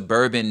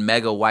 suburban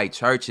mega white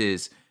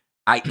churches,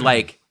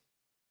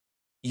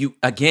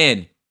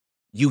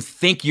 you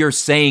think you're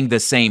saying the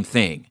same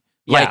thing.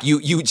 Yeah. Like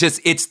you just,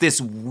 it's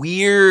this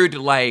weird,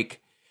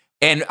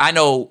 and I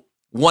know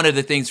one of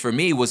the things for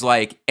me was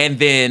and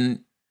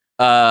then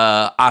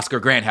Oscar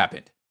Grant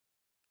happened.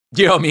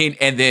 You know what I mean?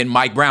 And then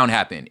Mike Brown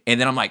happened. And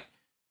then I'm and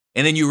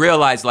then you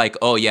realize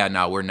oh yeah,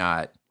 no, we're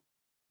not.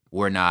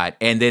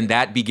 And then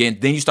that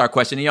then you start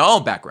questioning your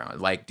own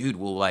background. Dude,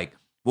 well,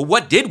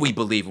 what did we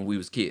believe when we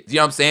was kids? You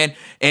know what I'm saying?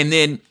 And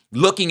then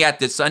looking at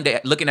this Sunday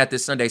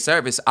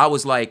service, I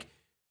was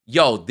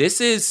yo,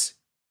 this is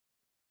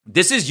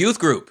youth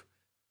group.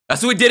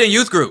 That's what we did in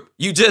youth group.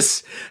 You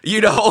just, you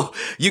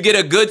get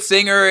a good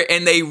singer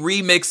and they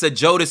remix a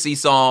Jodeci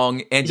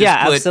song and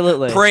just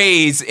put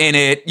praise in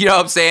it. You know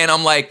what I'm saying?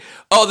 I'm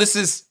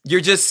you're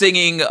just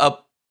singing a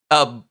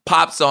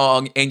pop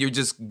song and you're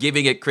just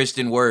giving it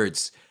Christian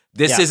words.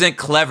 This isn't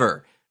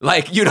clever.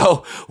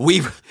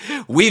 We've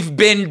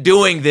been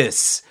doing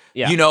this,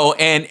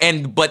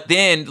 but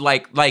then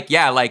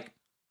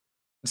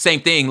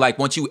same thing.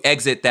 Once you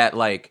exit that,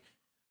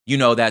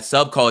 that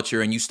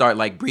subculture and you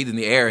start breathing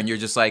the air and you're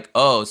just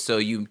oh, so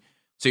you're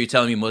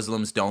telling me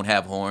Muslims don't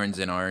have horns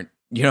and aren't,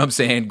 you know what I'm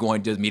saying,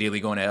 immediately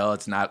going to hell?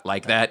 It's not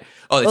like that.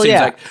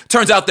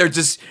 Turns out they're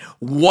just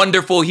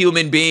wonderful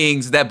human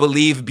beings that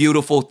believe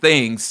beautiful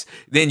things.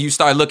 Then you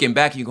start looking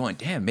back and you're going,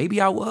 damn,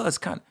 maybe I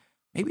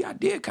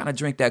did kind of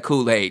drink that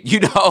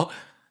Kool-Aid,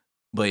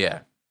 But yeah.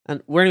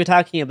 And we're going to be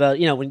talking about,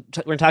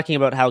 we're talking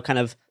about how kind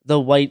of the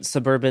white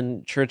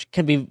suburban church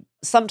can be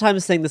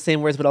sometimes saying the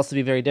same words, but also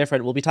be very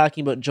different. We'll be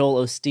talking about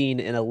Joel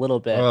Osteen in a little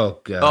bit. Oh,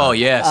 God. Oh,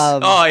 yes.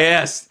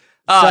 Yes.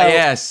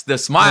 Yes. The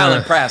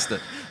smiling pastor.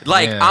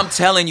 I'm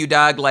telling you,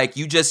 dog,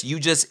 you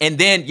just, and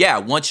then,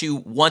 once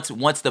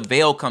the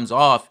veil comes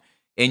off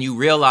and you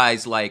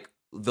realize,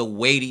 the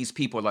way these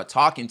people are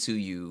talking to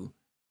you.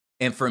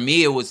 And for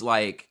me, it was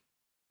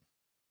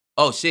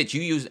oh, shit,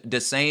 you use the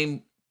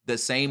same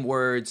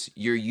words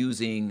you're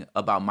using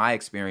about my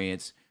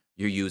experience,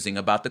 you're using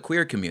about the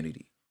queer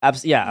community.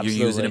 Absolutely.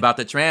 You're using about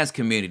the trans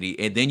community.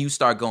 And then you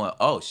start going,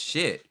 oh,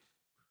 shit.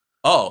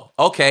 Oh,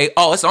 okay.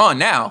 Oh, it's on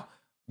now.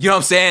 You know what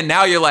I'm saying?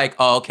 Now you're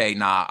oh, okay,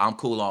 nah, I'm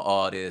cool on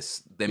all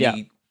this. Let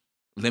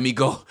me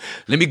go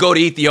to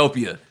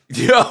Ethiopia.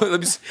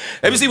 Let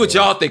me see what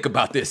y'all think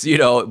about this,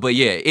 But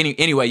yeah,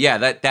 anyway,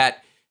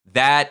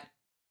 that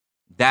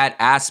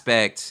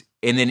aspect.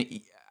 And then,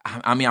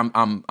 I mean,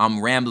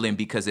 I'm rambling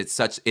because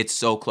it's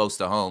so close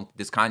to home.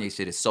 This Kanye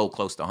shit is so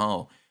close to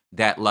home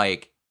that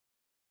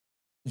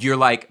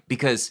you're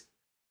because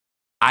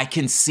I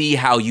can see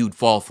how you'd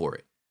fall for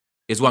it,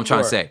 is what I'm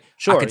trying to say.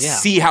 Sure, I could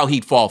see how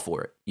he'd fall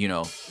for it,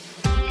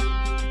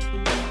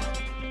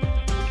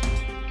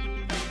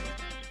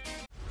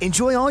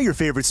 Enjoy all your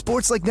favorite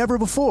sports like never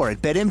before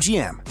at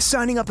BetMGM.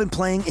 Signing up and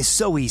playing is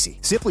so easy.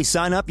 Simply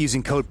sign up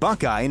using code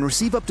Buckeye and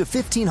receive up to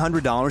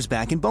 $1,500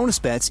 back in bonus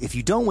bets if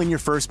you don't win your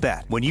first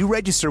bet. When you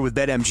register with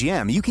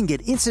BetMGM, you can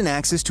get instant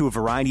access to a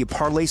variety of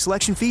parlay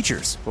selection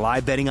features,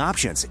 live betting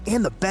options,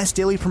 and the best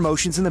daily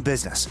promotions in the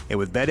business. And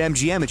with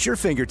BetMGM at your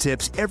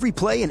fingertips, every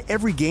play and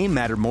every game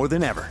matter more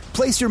than ever.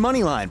 Place your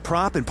moneyline,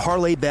 prop, and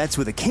parlay bets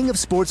with the king of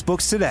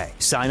sportsbooks today.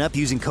 Sign up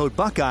using code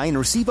Buckeye and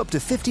receive up to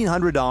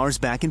 $1,500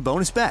 back in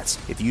bonus bets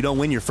if you don't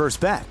win your first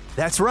bet.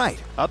 That's right,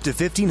 up to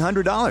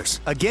 $1,500.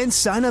 Again,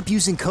 sign up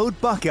using code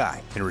Buckeye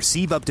and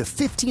receive up to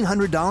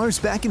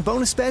 $1,500 back in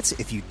bonus bets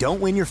if you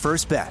don't win your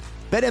first bet.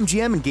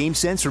 BetMGM and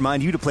GameSense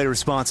remind you to play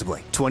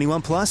responsibly.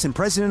 21 plus and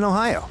present in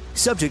Ohio.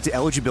 Subject to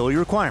eligibility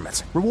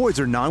requirements.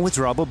 Rewards are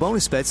non-withdrawable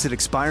bonus bets that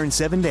expire in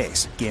 7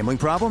 days. Gambling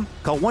problem?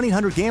 Call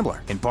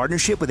 1-800-GAMBLER in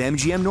partnership with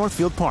MGM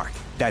Northfield Park.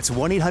 That's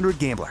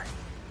 1-800-GAMBLER.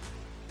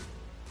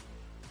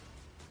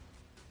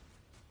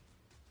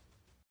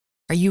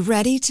 Are you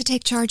ready to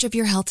take charge of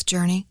your health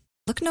journey?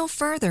 Look no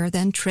further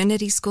than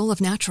Trinity School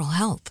of Natural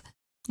Health.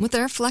 With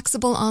their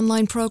flexible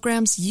online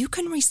programs, you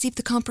can receive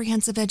the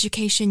comprehensive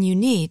education you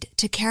need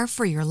to care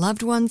for your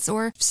loved ones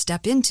or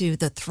step into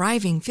the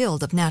thriving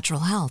field of natural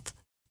health.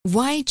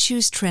 Why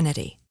choose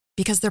Trinity?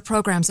 Because their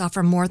programs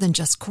offer more than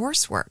just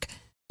coursework.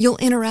 You'll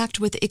interact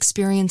with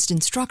experienced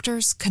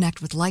instructors,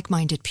 connect with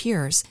like-minded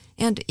peers,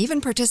 and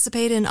even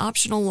participate in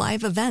optional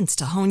live events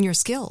to hone your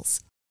skills.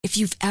 If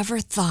you've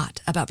ever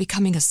thought about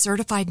becoming a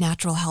certified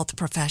natural health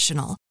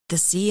professional, the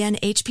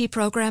CNHP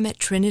program at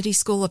Trinity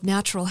School of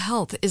Natural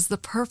Health is the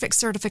perfect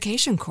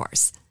certification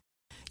course.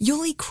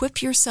 You'll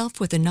equip yourself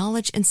with the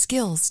knowledge and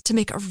skills to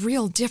make a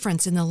real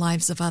difference in the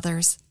lives of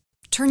others.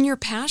 Turn your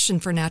passion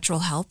for natural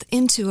health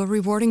into a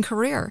rewarding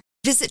career.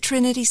 Visit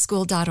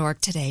trinityschool.org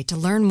today to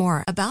learn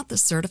more about the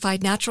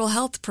Certified Natural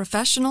Health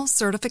Professional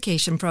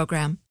Certification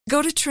Program.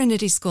 Go to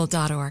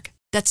trinityschool.org.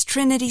 That's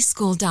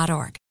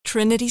trinityschool.org.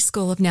 Trinity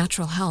School of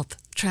Natural Health.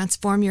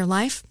 Transform your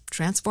life,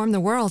 transform the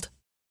world.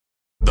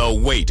 The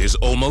wait is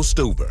almost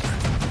over.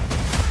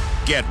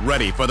 Get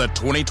ready for the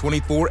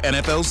 2024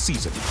 NFL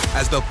season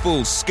as the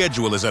full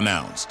schedule is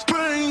announced.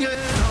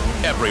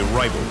 Every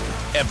rivalry,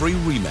 every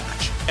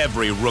rematch,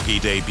 every rookie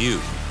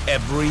debut,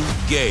 every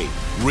game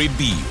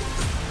revealed.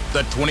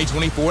 The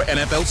 2024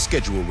 NFL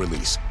schedule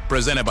release,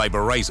 presented by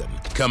Verizon,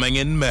 coming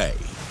in May.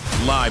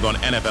 Live on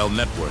NFL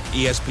Network,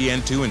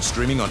 ESPN2, and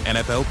streaming on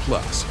NFL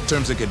Plus.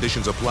 Terms and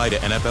conditions apply to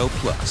NFL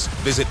Plus.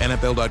 Visit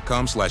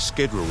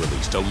NFL.com/schedule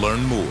release to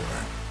learn more.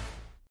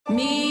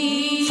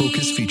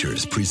 Focus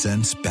Features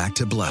presents Back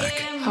to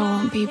Black. I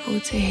want people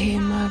to hear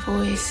my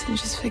voice and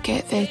just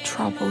forget their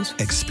troubles.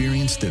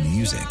 Experience the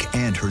music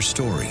and her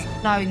story.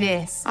 Know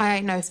this, I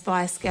ain't no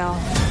Spice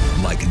Girl.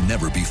 Like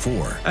never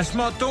before. That's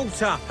my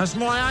daughter. That's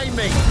my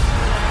Amy.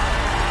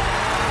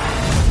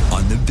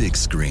 On the big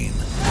screen.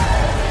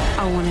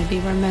 I want to be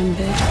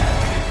remembered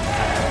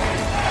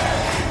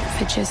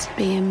for just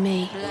being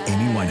me.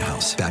 Amy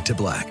Winehouse, Back to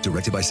Black,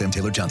 directed by Sam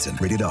Taylor Johnson.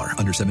 Rated R,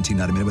 under 17,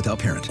 not a minute without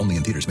parent. Only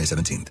in theaters May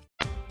 17th.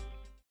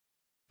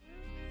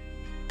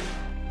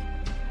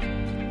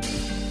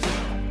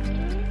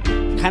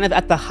 Kind of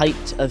at the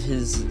height of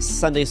his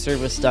Sunday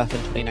service stuff in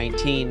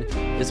 2019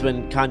 is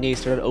when Kanye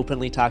started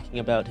openly talking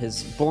about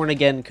his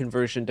born-again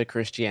conversion to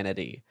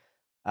Christianity.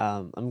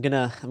 I'm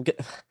gonna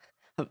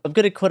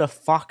quote a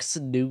Fox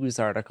News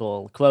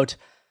article. Quote,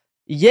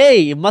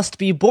 "Ye must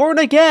be born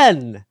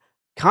again.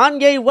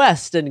 Kanye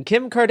West and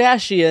Kim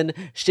Kardashian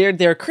shared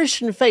their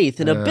Christian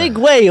faith in a big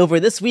way over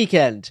this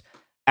weekend.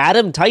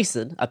 Adam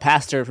Tyson, a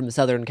pastor from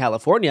Southern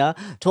California,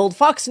 told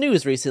Fox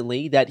News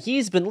recently that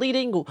he's been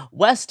leading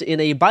West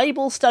in a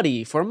Bible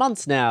study for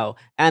months now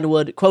and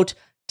would, quote,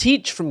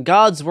 teach from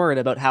God's word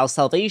about how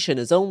salvation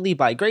is only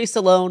by grace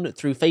alone,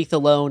 through faith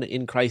alone,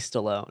 in Christ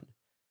alone."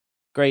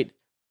 Great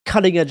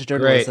cutting-edge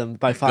journalism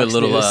by Fox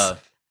News.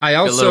 I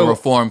also little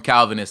Reform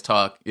Calvinist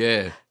talk.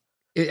 Yeah.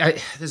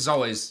 This is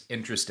always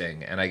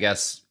interesting and I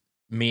guess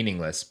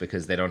meaningless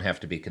because they don't have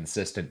to be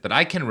consistent. But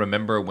I can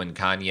remember when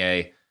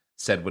Kanye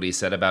said what he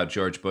said about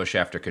George Bush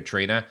after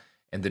Katrina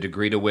and the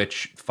degree to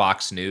which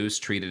Fox News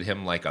treated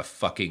him like a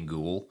fucking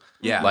ghoul.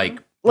 Yeah.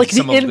 Like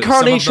the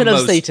incarnation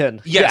of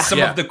Satan. Yeah,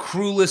 some of the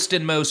cruelest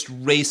and most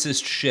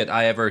racist shit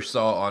I ever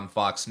saw on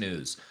Fox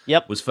News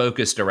was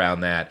focused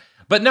around that.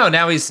 But no,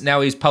 now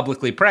he's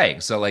publicly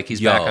praying. So like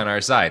he's back on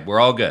our side. We're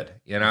all good,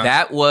 you know?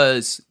 That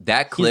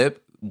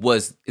clip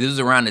was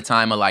around the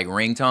time of like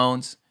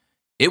ringtones.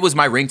 It was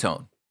my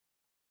ringtone.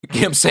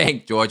 Him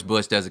saying George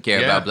Bush doesn't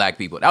care about black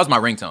people. That was my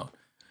ringtone.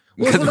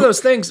 Well, it's one of those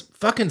things,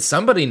 fucking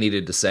somebody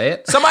needed to say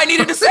it. Somebody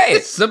needed to say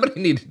it.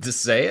 Somebody needed to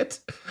say it.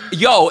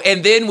 Yo,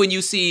 and then when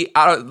you see,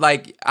 I don't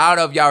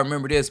know if y'all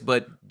remember this,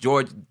 but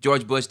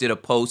George Bush did a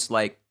post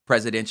like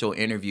presidential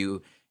interview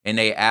and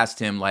they asked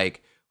him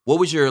like, what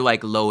was your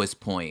like lowest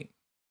point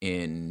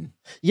when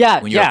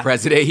you're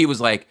president? He was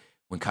like,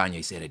 when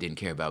Kanye said I didn't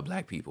care about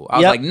black people. I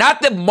was like,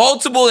 not the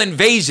multiple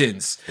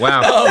invasions.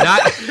 Wow.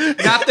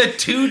 not the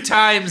 2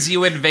 times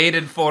you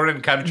invaded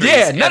foreign countries.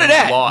 Yeah, none of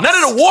that. Lost.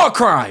 None of the war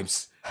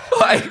crimes.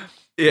 Like,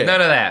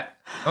 none of that.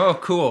 Oh,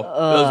 cool.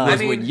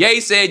 When Ye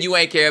said you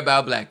ain't care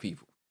about black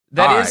people.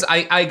 That is,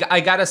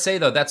 I gotta say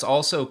though, that's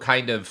also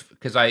kind of,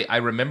 because I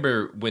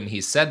remember when he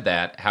said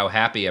that, how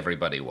happy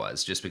everybody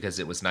was, just because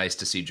it was nice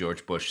to see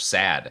George Bush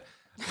sad.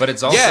 But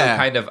it's also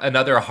kind of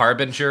another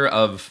harbinger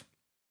of,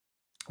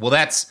 well,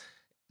 that's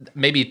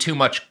maybe too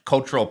much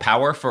cultural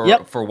power for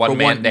one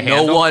man to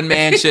handle. No one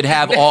man should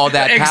have all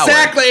that power.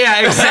 Exactly,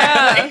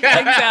 exactly.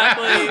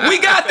 Exactly.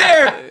 We got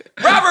there.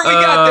 Robert, we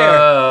got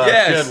there.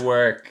 Yes. Good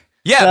work.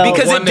 Yeah, so,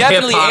 because it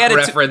definitely added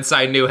reference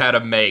I knew how to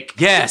make.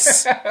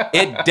 Yes.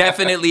 It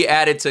definitely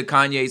added to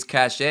Kanye's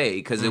cachet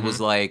because it was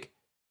like,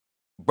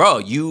 bro,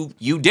 you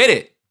did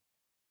it.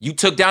 You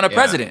took down a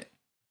president.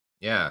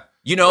 Yeah.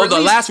 You know, the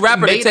last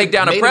rapper to take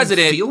down a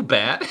president. Feel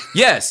bad.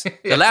 Yes.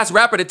 The last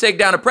rapper to take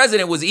down a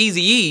president was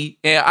Eazy-E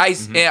and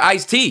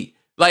Ice-T.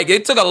 Like,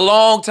 it took a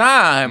long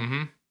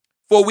time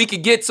before we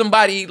could get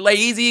somebody like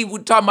Eazy-E. We're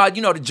talking about,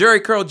 you know, the Jerry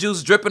curl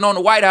juice dripping on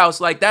the White House.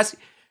 Like, that's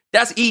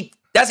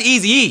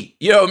Eazy-E.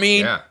 You know what I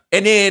mean? Yeah.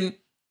 And then,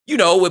 you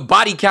know, with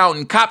Body Count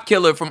and Cop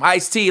Killer from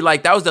Ice-T,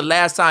 like, that was the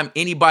last time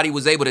anybody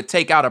was able to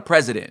take out a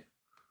president.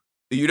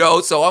 You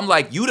know? So I'm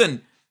like, you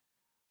in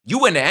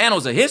the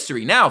annals of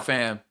history now,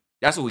 fam.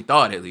 That's what we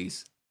thought, at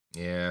least.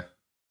 Yeah.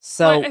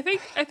 So I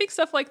think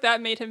stuff like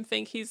that made him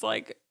think he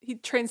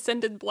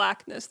transcended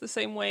blackness the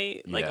same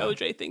way like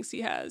OJ thinks he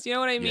has. You know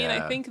what I mean?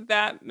 I think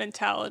that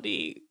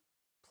mentality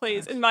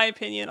plays, in my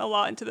opinion, a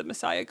lot into the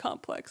Messiah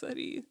complex that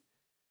he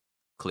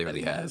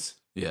clearly has.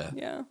 Yeah.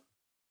 Yeah.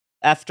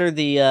 After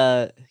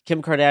the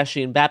Kim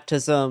Kardashian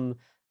baptism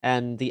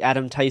and the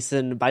Adam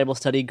Tyson Bible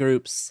study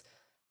groups,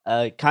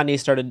 Kanye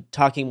started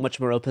talking much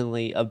more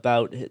openly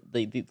about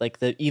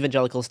the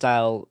evangelical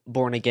style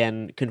born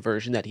again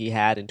conversion that he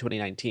had in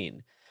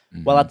 2019.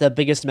 While at the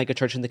biggest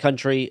megachurch in the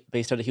country,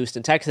 based out of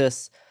Houston,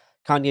 Texas,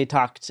 Kanye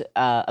talked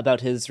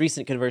about his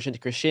recent conversion to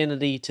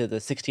Christianity to the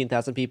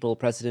 16,000 people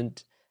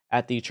present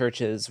at the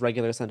church's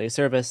regular Sunday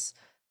service.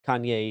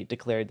 Kanye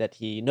declared that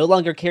he no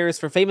longer cares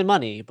for fame and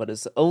money, but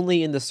is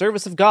only in the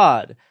service of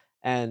God,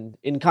 And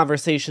in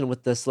conversation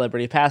with the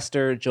celebrity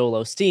pastor,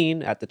 Joel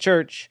Osteen, at the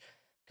church,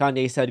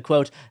 Kanye said,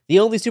 quote, "The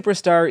only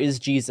superstar is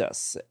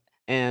Jesus.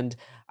 And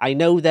I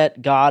know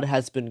that God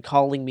has been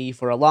calling me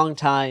for a long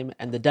time,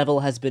 and the devil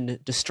has been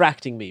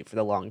distracting me for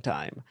a long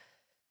time."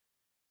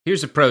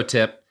 Here's a pro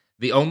tip.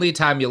 The only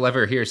time you'll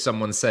ever hear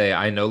someone say,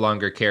 "I no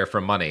longer care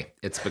for money,"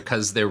 it's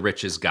because they're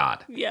rich as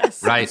God.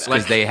 Yes. Right?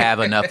 Because they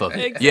have enough of it.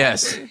 Exactly.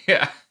 Yes.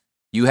 Yeah.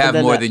 You have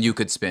more than you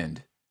could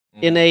spend.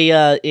 In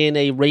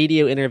a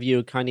radio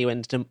interview, Kanye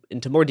went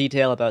into more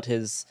detail about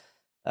his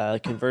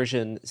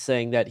conversion,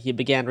 saying that he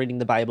began reading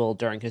the Bible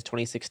during his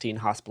 2016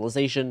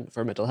 hospitalization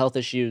for mental health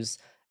issues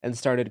and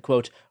started,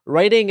 quote,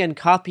 "writing and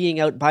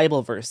copying out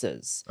Bible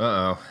verses."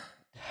 Uh-oh.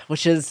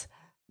 Which is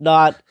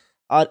not...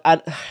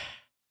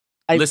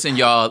 Listen,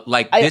 y'all,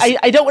 like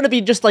I don't want to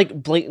be just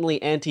like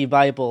blatantly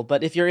anti-Bible,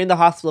 but if you're in the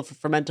hospital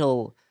for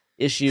mental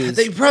issues...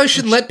 They probably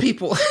shouldn't let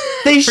people...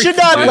 They should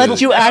not let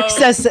you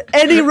access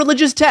any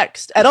religious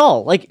text at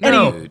all. Like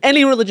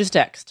any religious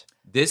text.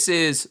 This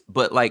is,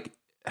 but like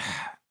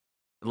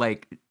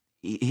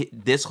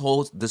this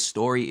whole, the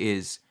story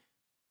is,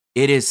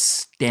 it is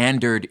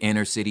standard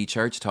inner city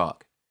church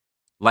talk.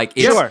 Like,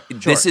 it's,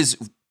 this is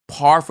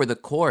par for the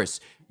course.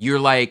 You're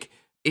like,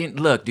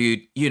 look,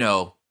 dude,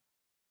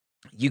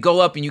 you go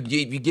up and you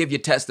give your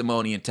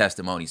testimony in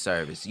testimony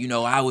service.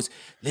 I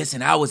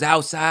was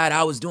outside,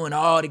 I was doing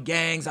all the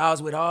gangs, I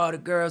was with all the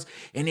girls,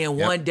 and then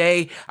one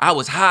day I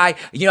was high.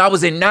 I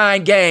was in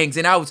 9 gangs,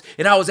 and I was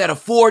at a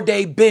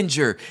 4-day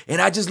binger,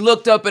 and I just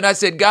looked up and I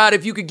said, "God,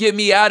 if you could get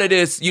me out of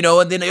this,"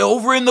 and then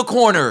over in the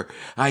corner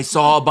I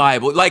saw a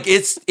Bible. Like,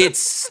 it's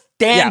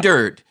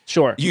standard. Yeah.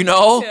 Sure.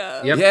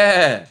 Yeah. Yep.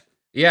 Yeah.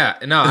 Yeah.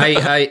 No,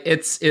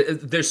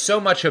 there's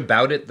so much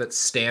about it that's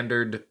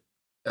standard.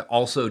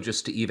 Also,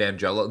 just to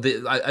evangelical.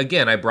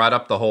 Again, I brought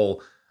up the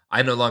whole,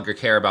 I no longer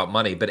care about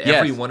money, but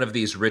every one of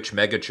these rich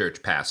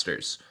megachurch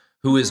pastors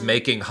who is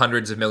making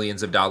hundreds of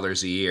millions of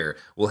dollars a year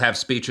will have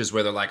speeches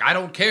where they're like, "I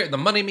don't care. The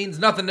money means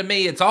nothing to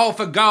me. It's all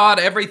for God.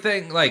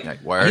 Everything. Like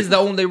he's the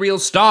only real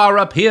star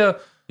up here."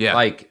 Yeah.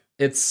 Like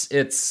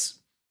it's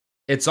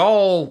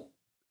all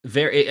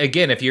very,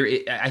 again,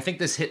 I think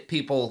this hit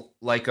people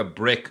like a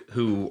brick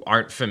who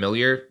aren't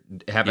familiar,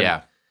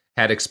 haven't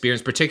had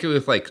experience, particularly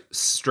with like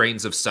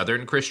strains of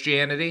Southern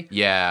Christianity.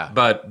 Yeah.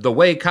 But the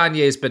way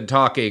Kanye's been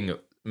talking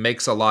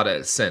makes a lot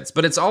of sense.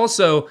 But it's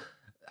also,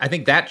 I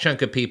think that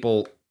chunk of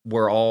people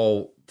were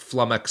all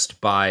flummoxed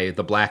by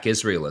the Black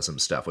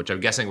Israelism stuff, which I'm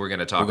guessing we're going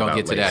to talk about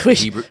later. Get to that.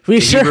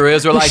 Hebrew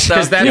Israelite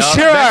stuff.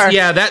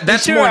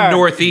 That's more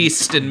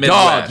Northeast and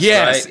Midwest. Dog,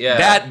 yes. Right?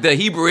 Yeah. The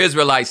Hebrew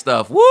Israelite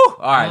stuff. Woo! All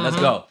right, let's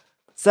go.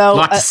 So, a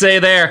lot to say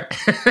there.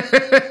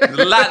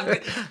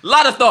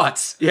 lot of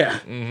thoughts. Yeah.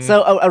 Mm-hmm.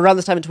 So around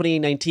this time in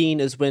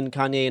 2019 is when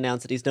Kanye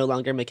announced that he's no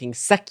longer making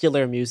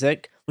secular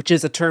music, which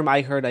is a term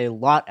I heard a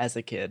lot as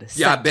a kid.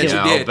 Yeah, I bet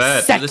you did.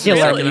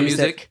 Secular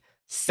music.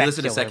 You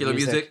listen to secular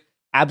music?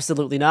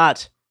 Absolutely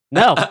not.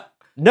 No.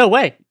 No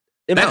way.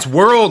 That's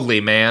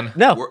worldly, man.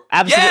 No,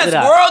 absolutely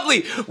not.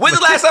 Worldly. When's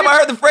the last time I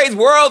heard the phrase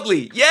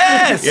worldly?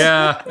 Yes.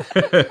 Yeah.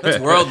 That's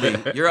worldly.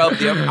 You're up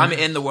there. I'm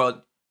in the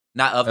world.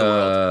 Not of the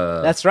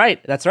world. That's right.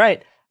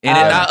 In it,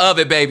 not of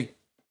it, baby.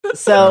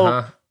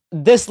 So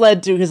this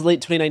led to his late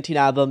 2019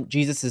 album,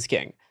 Jesus is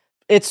King.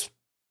 It's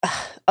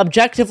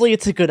objectively,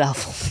 it's a good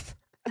album.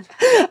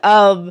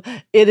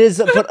 It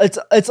is, but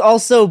it's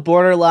also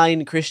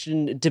borderline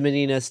Christian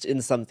dominionist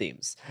in some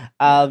themes.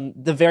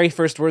 The very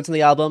first words in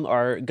the album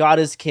are "God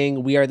is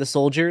King, we are the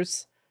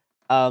soldiers,"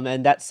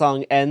 and that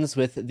song ends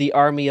with "the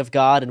army of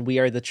God and we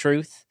are the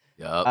truth."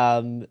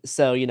 Yep.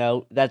 So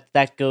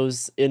that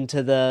goes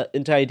into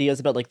ideas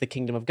about like the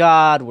kingdom of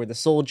God, we're the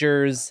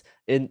soldiers.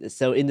 In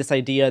this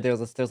idea, there's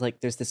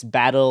this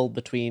battle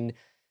between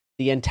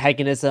the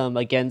antagonism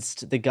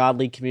against the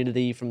godly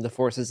community from the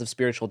forces of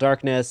spiritual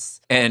darkness.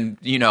 And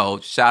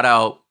shout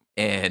out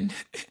and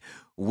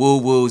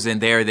woo-woos and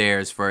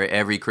theirs for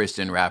every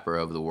Christian rapper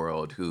of the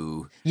world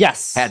who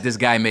had this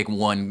guy make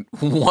one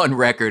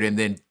record and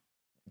then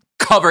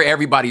cover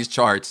everybody's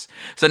charts.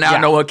 So now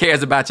no one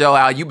cares about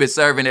how you've been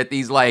serving at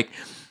these Camp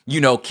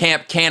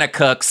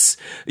Kannakucks,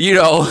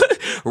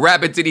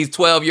 rapping to these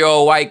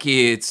 12-year-old white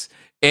kids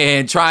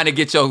and trying to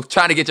get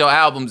your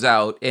albums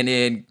out, and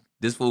then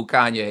this fool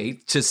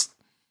Kanye just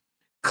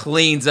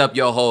cleans up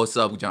your whole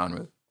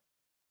subgenre.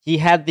 He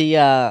had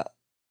the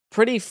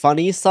pretty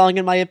funny song,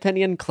 in my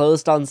opinion,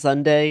 "Closed on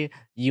Sunday,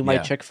 You My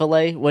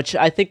Chick-fil-A," which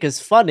I think is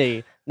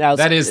funny. Now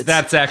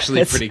that's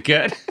actually pretty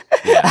good.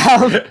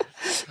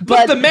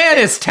 But the man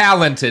is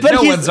talented.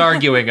 No one's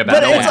arguing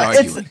about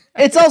it.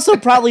 It's also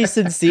probably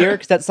sincere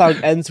because that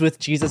song ends with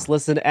 "Jesus,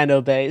 listen and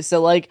obey."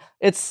 So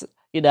it's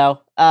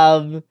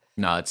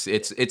No,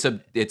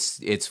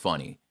 it's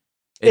funny.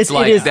 It's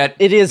that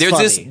it is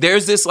there's funny.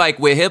 There's this like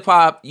with hip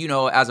hop,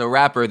 as a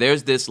rapper,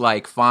 there's this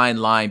like fine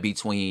line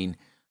between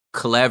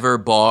clever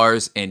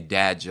bars and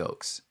dad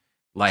jokes.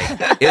 Like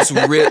it's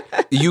real.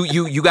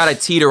 You got to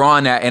teeter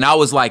on that, and I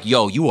was like,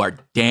 "Yo, you are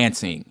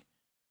dancing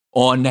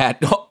on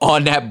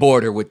that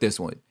border with this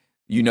one."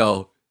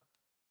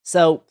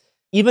 So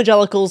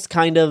evangelicals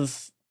kind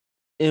of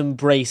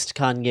embraced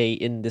Kanye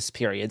in this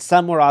period.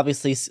 Some were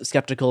obviously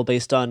skeptical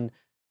based on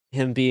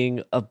him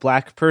being a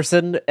black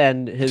person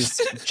and his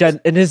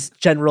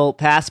general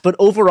past, but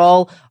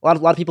overall, a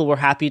lot of people were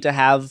happy to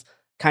have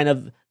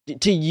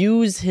to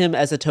use him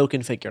as a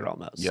token figure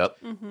almost. Yep.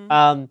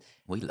 Mm-hmm.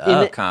 We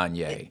love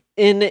Kanye.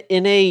 In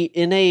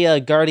a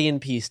Guardian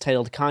piece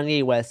titled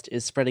 "Kanye West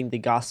is Spreading the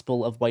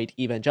Gospel of White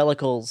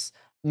Evangelicals,"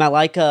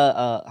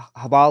 Malaika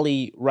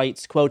Habali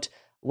writes, quote,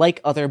 "Like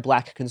other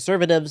black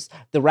conservatives,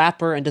 the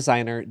rapper and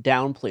designer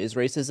downplays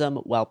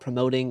racism while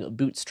promoting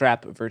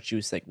bootstrap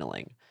virtue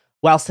signaling.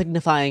 While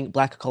signifying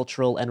black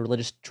cultural and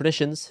religious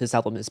traditions, his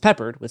album is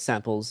peppered with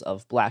samples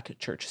of black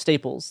church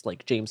staples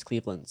like James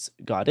Cleveland's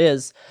God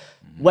Is.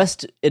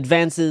 West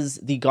advances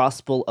the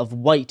gospel of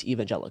white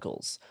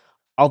evangelicals.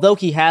 Although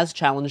he has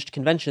challenged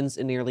conventions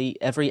in nearly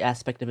every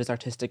aspect of his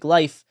artistic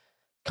life,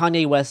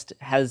 Kanye West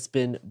has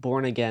been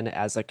born again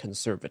as a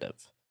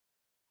conservative."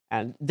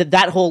 And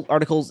that whole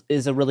article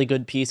is a really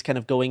good piece, kind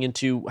of going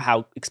into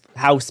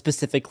how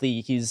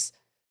specifically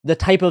the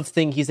type of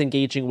thing he's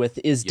engaging with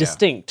is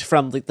distinct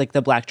from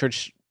the black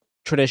church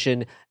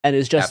tradition and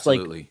is just like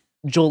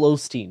Joel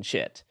Osteen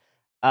shit.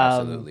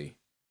 Absolutely.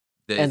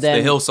 It's the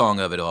Hillsong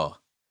of it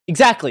all.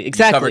 Exactly.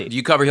 Do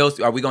you cover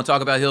Hillsong? Are we going to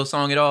talk about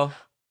Hillsong at all?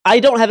 I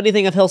don't have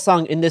anything of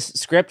Hillsong in this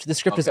script. The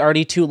script is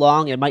already too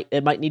long. It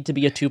might need to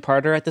be a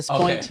two-parter at this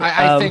point.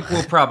 I think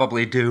we'll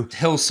probably do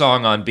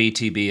Hillsong on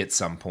BTB at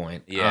some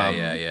point.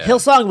 Yeah.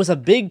 Hillsong was a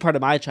big part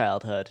of my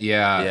childhood.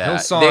 Yeah.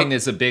 Hillsong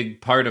is a big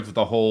part of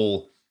the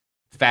whole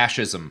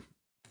fascism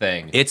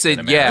thing. It's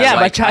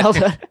my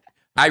childhood.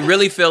 I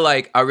really feel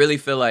like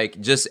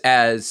just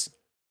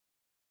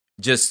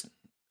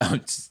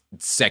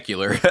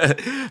secular,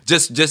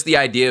 just the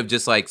idea of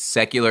just like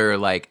secular,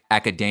 like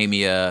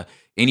academia,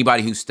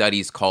 anybody who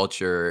studies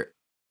culture,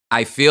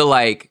 I feel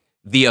like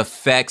the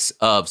effects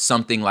of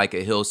something like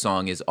a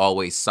Hillsong is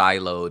always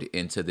siloed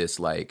into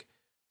this like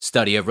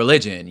study of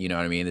religion. You know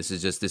what I mean? This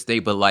is just this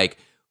thing, but like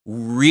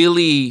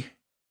really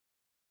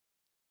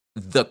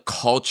the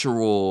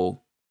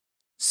cultural,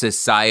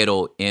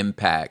 societal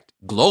impact,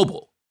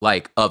 global,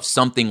 like of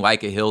something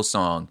like a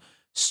Hillsong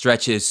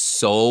stretches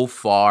so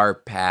far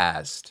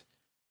past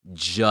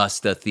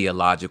just a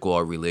theological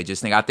or religious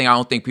thing. I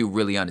don't think people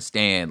really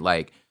understand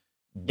like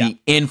the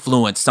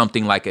influence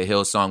something like a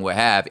Hillsong would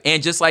have.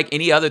 And just like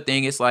any other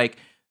thing, it's like,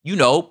 you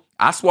know,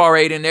 I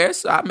soireed in there,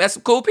 so I met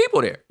some cool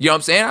people there. You know what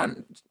I'm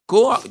saying?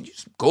 Cool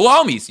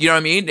homies. You know what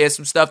I mean? There's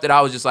some stuff that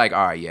I was just like,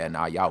 all right, yeah,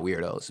 nah, y'all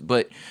weirdos.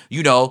 But,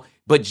 you know,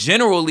 but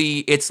generally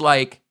it's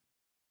like,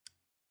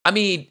 I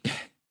mean,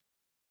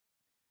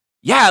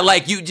 yeah,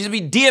 like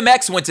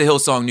DMX went to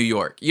Hillsong, New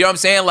York. You know what I'm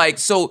saying? Like,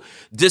 so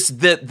just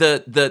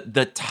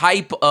the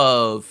type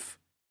of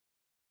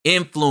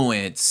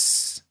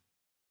influence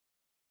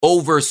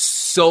over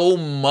so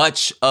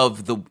much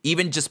of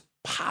even just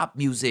pop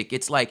music.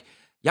 It's like,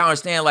 y'all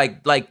understand,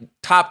 like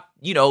top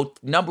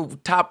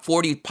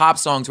 40 pop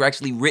songs were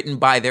actually written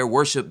by their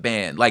worship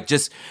band. Like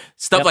just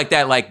stuff like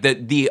that. Like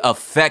the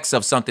effects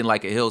of something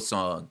like a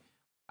Hillsong,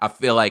 I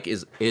feel like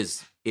is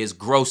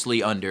grossly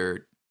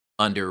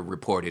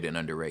underreported and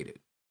underrated.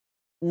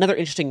 Another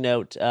interesting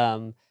note,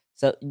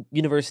 so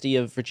University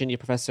of Virginia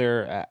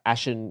professor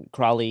Ashen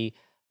Crawley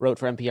wrote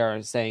for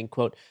NPR saying,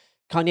 quote,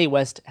 "Kanye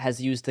West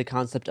has used the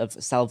concept of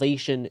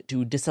salvation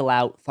to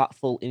disallow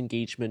thoughtful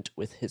engagement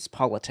with his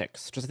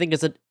politics," which I think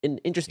is an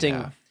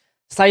interesting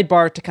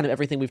sidebar to kind of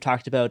everything we've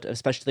talked about,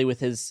 especially with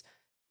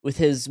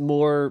his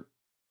more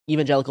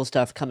evangelical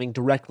stuff coming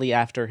directly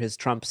after his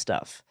Trump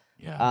stuff.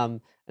 Yeah.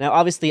 Now,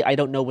 obviously, I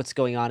don't know what's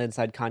going on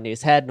inside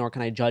Kanye's head, nor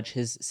can I judge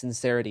his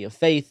sincerity of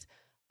faith,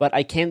 but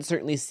I can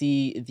certainly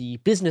see the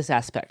business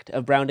aspect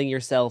of branding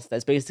yourself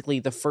as basically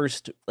the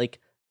first, like,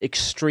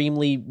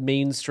 extremely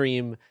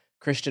mainstream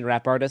Christian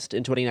rap artist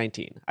in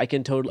 2019. I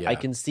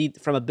can see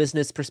from a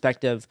business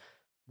perspective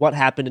what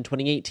happened in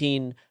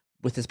 2018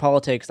 with his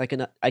politics. I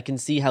can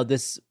see how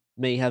this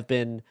may have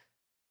been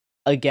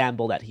a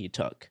gamble that he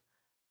took.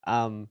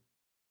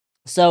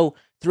 So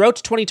throughout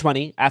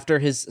 2020, after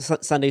his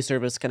Sunday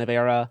service kind of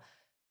era,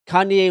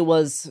 Kanye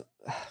was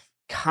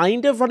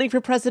kind of running for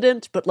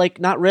president, but like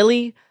not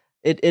really.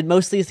 It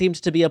mostly seemed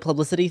to be a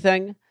publicity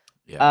thing.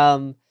 Yeah.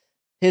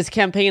 His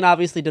campaign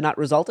obviously did not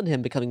result in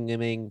him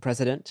becoming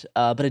president,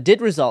 but it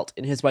did result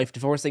in his wife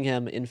divorcing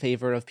him in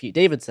favor of Pete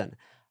Davidson.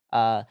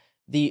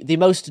 The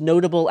most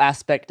notable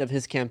aspect of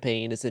his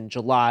campaign is in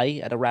July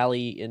at a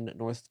rally in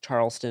North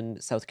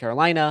Charleston, South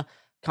Carolina.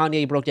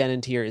 Kanye broke down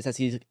in tears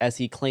as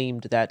he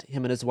claimed that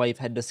him and his wife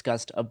had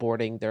discussed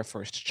aborting their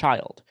first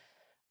child.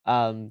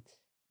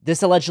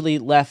 This allegedly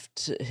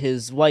left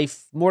his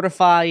wife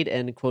mortified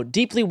and, quote,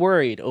 deeply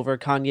worried over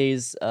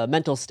Kanye's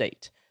mental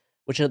state,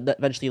 which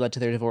eventually led to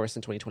their divorce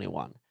in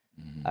 2021.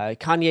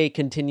 Kanye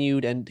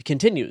continued and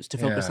continues to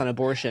focus on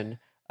abortion,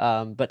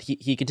 but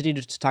he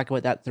continued to talk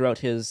about that throughout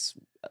his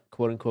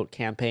quote-unquote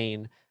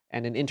campaign.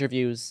 And in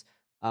interviews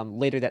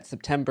later that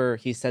September,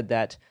 he said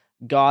that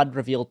God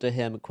revealed to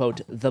him,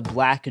 quote, the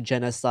black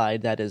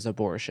genocide that is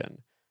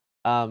abortion.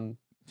 God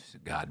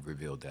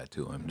revealed that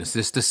to him. Is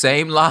this the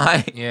same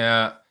line?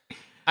 Yeah.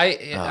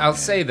 I'll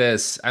say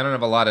this. I don't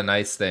have a lot of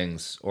nice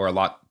things or a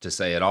lot to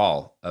say at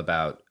all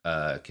about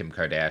Kim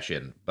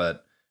Kardashian,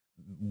 but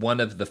one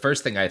of the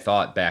first thing I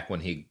thought back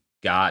when he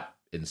got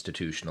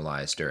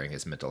institutionalized during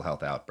his mental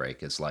health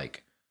outbreak is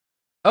like,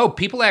 oh,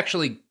 people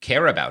actually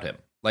care about him.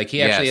 Like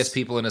he actually has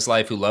people in his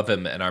life who love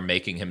him and are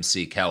making him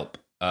seek help,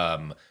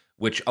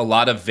 which a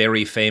lot of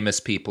very famous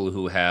people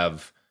who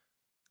have,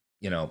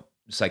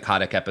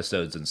 psychotic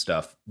episodes and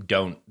stuff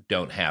don't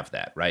have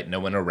that, right? No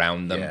one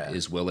around them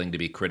is willing to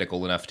be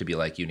critical enough to be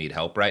like, you need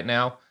help right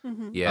now.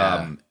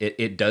 Mm-hmm.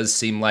 It does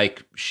seem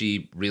like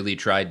she really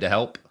tried to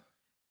help.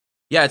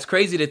 Yeah, it's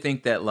crazy to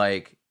think that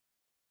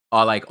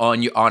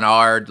on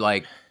our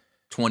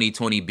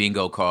 2020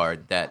 bingo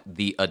card that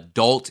the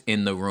adult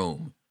in the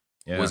room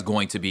was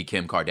going to be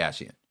Kim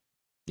Kardashian.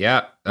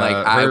 Yeah,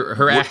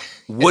 I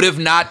would have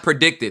not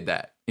predicted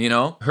that.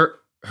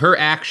 Her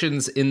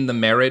actions in the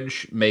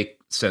marriage make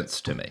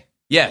sense to me.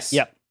 Yes.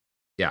 Yep.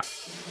 Yeah.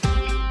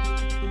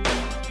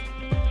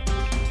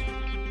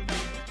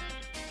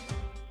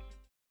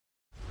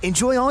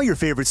 Enjoy all your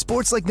favorite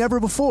sports like never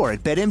before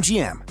at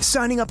BetMGM.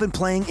 Signing up and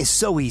playing is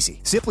so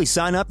easy. Simply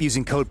sign up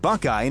using code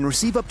Buckeye and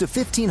receive up to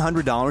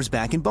 $1,500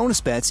 back in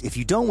bonus bets if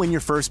you don't win your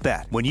first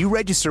bet. When you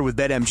register with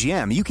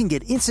BetMGM, you can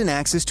get instant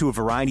access to a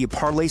variety of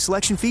parlay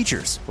selection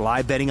features,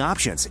 live betting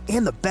options,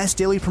 and the best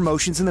daily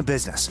promotions in the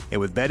business.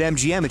 And with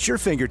BetMGM at your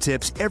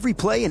fingertips, every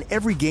play and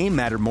every game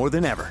matter more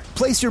than ever.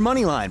 Place your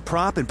moneyline,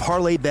 prop, and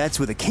parlay bets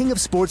with the king of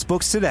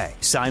sportsbooks today.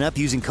 Sign up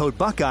using code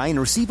Buckeye and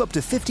receive up to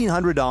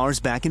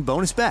 $1,500 back in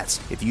bonus bets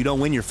if you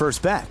don't win your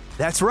first bet.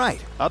 That's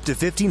right, up to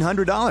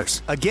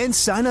 $1,500. Again,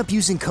 sign up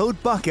using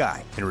code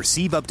Buckeye and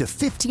receive up to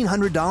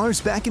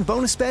 $1,500 back in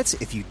bonus bets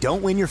if you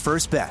don't win your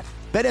first bet.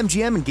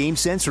 BetMGM and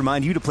GameSense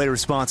remind you to play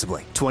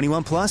responsibly.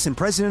 21 plus and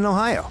present in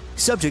Ohio.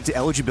 Subject to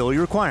eligibility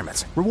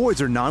requirements.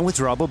 Rewards are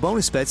non-withdrawable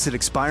bonus bets that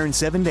expire in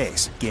 7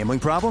 days. Gambling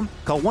problem?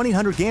 Call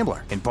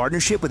 1-800-GAMBLER in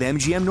partnership with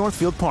MGM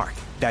Northfield Park.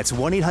 That's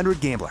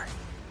 1-800-GAMBLER.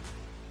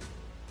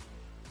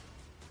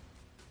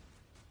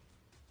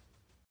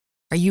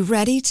 Are you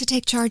ready to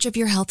take charge of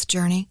your health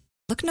journey?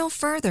 Look no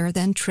further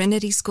than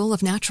Trinity School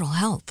of Natural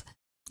Health.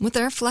 With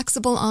their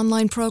flexible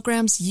online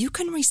programs, you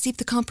can receive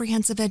the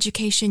comprehensive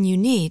education you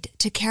need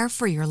to care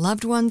for your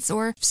loved ones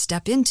or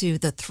step into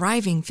the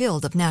thriving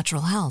field of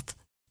natural health.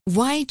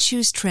 Why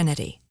choose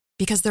Trinity?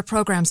 Because their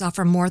programs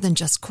offer more than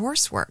just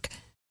coursework.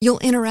 You'll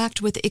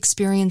interact with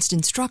experienced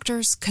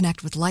instructors,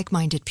 connect with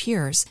like-minded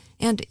peers,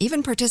 and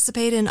even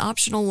participate in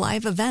optional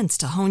live events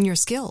to hone your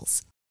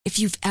skills. If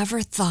you've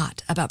ever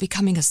thought about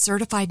becoming a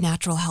certified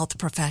natural health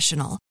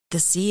professional, the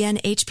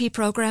CNHP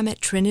program at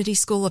Trinity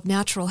School of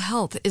Natural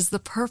Health is the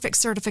perfect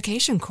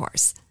certification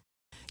course.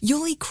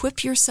 You'll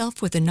equip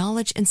yourself with the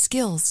knowledge and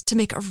skills to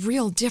make a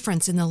real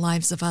difference in the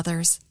lives of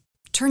others.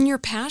 Turn your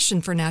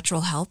passion for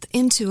natural health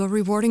into a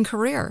rewarding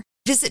career.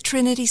 Visit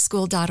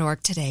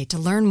trinityschool.org today to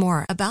learn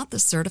more about the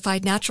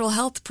Certified Natural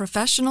Health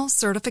Professional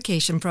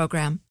Certification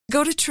Program.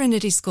 Go to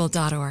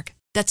trinityschool.org.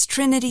 That's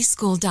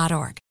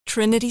trinityschool.org.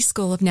 Trinity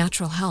School of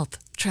Natural Health.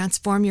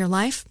 Transform your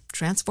life,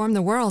 transform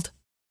the world.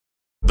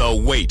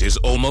 The wait is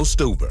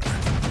almost over.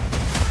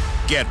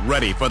 Get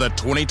ready for the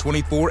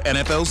 2024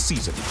 NFL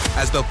season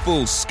as the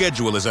full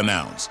schedule is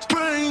announced.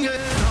 Bring it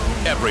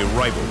on. Every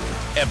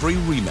rivalry, every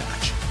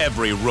rematch,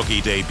 every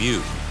rookie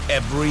debut,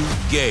 every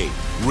game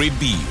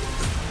revealed.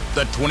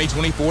 The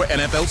 2024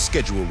 NFL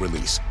schedule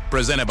release,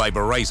 presented by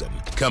Verizon,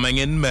 coming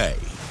in May.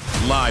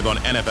 Live on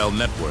NFL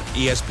Network,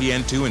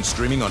 ESPN2, and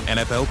streaming on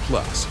NFL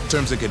Plus.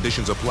 Terms and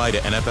conditions apply to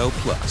NFL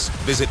Plus.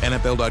 Visit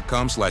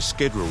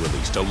NFL.com/schedule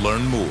release to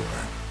learn more.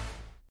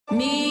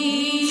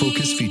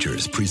 Focus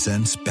Features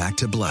presents Back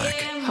to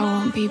Black. I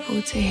want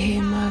people to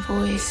hear my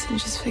voice and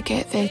just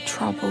forget their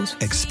troubles.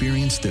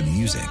 Experience the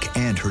music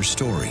and her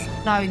story.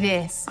 Know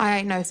this, I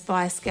ain't no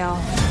Spice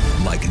Girl.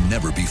 Like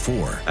never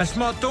before. That's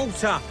my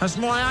daughter. That's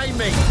my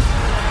Amy.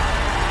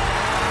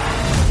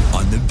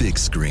 On the big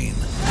screen.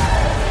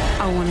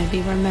 I want to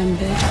be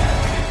remembered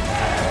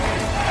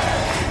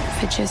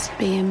for just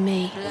being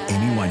me.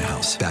 Amy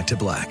Winehouse, Back to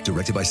Black,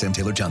 directed by Sam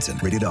Taylor Johnson.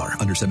 Rated R,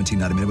 under 17,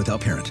 not admitted without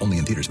parent. Only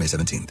in theaters May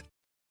 17th.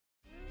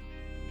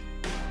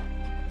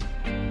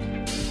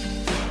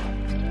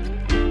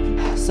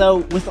 So,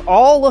 with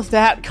all of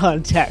that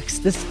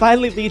context, this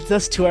finally leads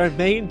us to our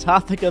main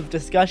topic of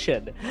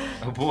discussion.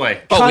 Oh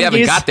boy. Oh, we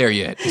haven't got there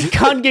yet.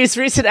 Kanye's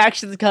recent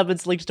actions and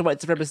comments linked to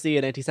white supremacy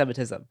and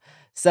anti-Semitism.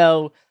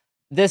 So,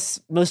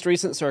 this most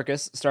recent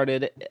circus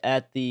started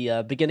at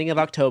the beginning of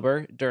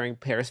October during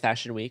Paris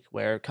Fashion Week,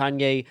 where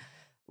Kanye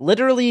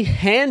literally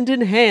hand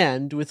in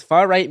hand with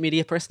far-right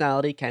media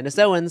personality Candace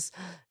Owens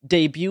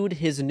debuted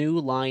his new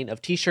line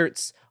of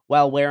t-shirts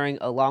while wearing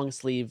a long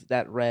sleeve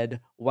that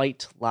read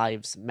 "White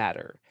Lives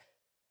Matter."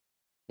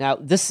 Now,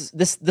 the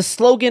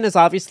slogan is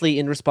obviously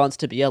in response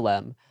to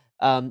BLM,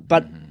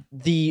 but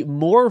the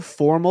more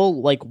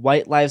formal like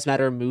White Lives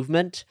Matter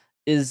movement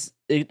is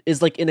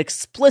like an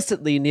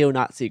explicitly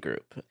neo-Nazi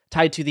group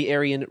tied to the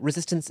Aryan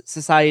Resistance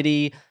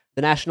Society,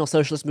 the National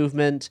Socialist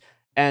Movement,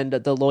 and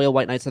the Loyal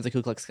White Knights of the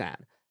Ku Klux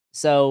Klan.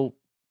 So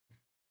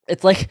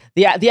it's like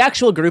the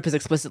actual group is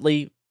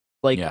explicitly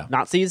like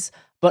Nazis,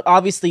 but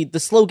obviously the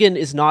slogan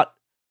is not.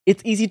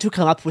 It's easy to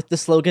come up with the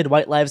slogan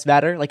 "White Lives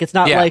Matter." Like it's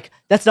not like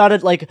that's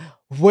not like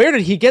where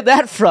did he get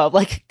that from?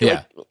 Like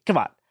come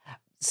on.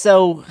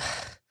 So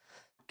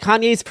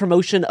Kanye's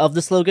promotion of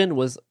the slogan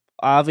was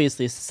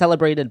obviously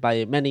celebrated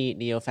by many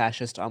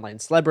neo-fascist online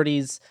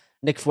celebrities.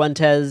 Nick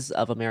Fuentes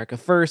of America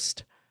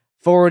First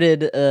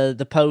forwarded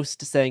the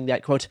post saying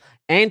that, quote,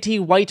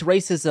 anti-white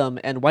racism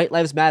and White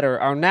Lives Matter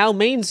are now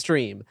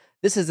mainstream.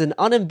 This is an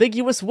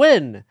unambiguous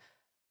win.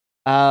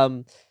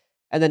 And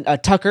then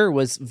Tucker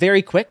was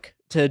very quick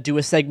to do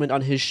a segment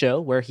on his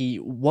show where he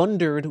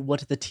wondered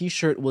what the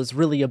t-shirt was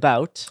really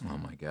about. Oh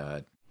my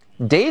God.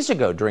 Days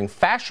ago, during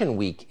Fashion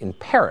Week in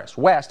Paris,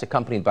 West,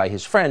 accompanied by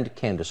his friend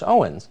Candace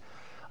Owens,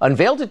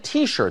 unveiled a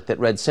t-shirt that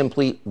read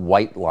simply,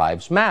 White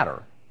Lives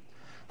Matter.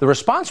 The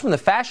response from the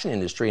fashion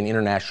industry and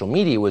international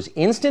media was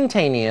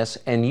instantaneous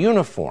and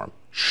uniform.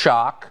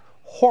 Shock,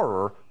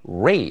 horror,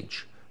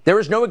 rage. There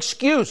is no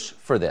excuse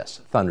for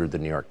this, thundered the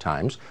New York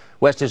Times.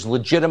 West is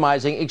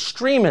legitimizing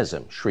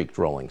extremism, shrieked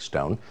Rolling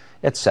Stone,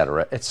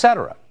 etc.,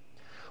 etc.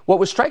 What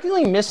was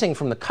strikingly missing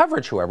from the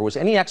coverage, however, was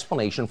any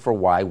explanation for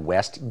why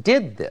West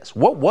did this.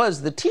 What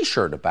was the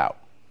t-shirt about?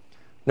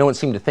 No one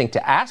seemed to think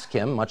to ask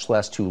him, much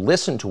less to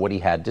listen to what he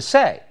had to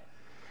say.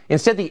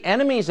 Instead, the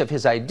enemies of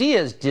his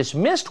ideas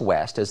dismissed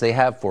West, as they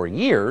have for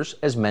years,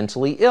 as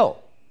mentally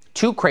ill.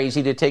 Too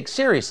crazy to take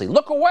seriously.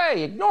 Look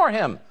away, ignore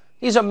him.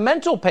 He's a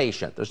mental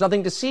patient. There's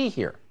nothing to see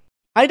here.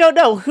 I don't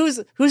know.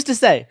 Who's to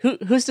say?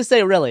 Who's to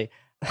say, really?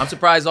 I'm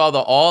surprised all the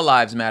All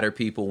Lives Matter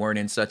people weren't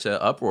in such an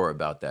uproar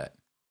about that.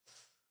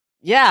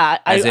 Yeah,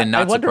 I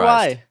wonder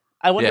surprised. why.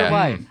 I wonder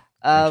why.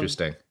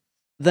 Interesting.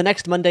 The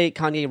next Monday,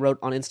 Kanye wrote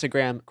on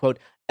Instagram, quote,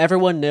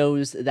 everyone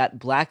knows that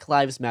Black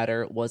Lives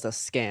Matter was a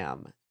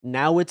scam.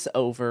 Now it's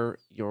over.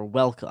 You're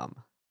welcome.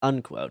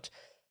 Unquote.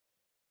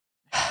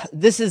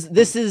 This is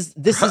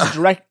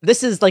direct.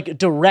 This is like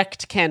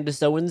direct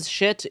Candace Owens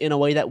shit in a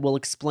way that we'll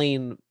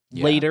explain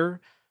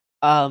later.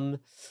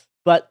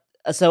 But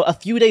so a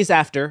few days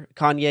after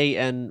Kanye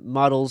and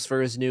models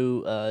for his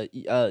new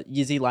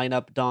Yeezy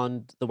lineup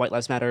donned the White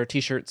Lives Matter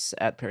t-shirts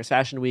at Paris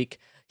Fashion Week,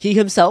 he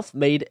himself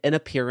made an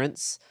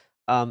appearance,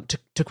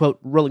 to quote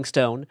Rolling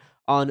Stone,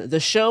 on the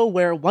show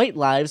where white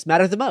lives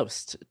matter the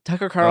most,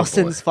 Tucker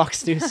Carlson's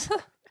Fox News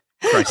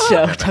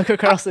show, Tucker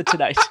Carlson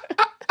Tonight.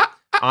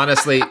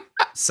 Honestly,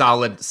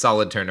 solid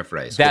turn of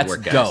phrase. That's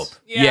good work, dope. Guys.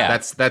 Yeah.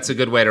 That's a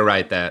good way to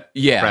write that.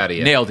 Yeah, proud of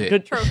you. Nailed it.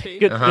 Good trophy.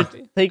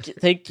 Good.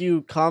 Thank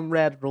you,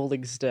 comrade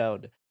Rolling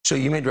Stone. So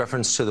you made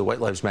reference to the White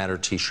Lives Matter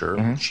t-shirt,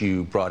 which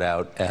you brought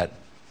out at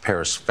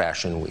Paris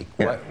Fashion Week.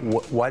 Yeah.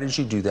 Why did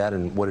you do that,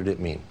 and what did it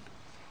mean?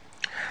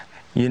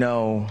 You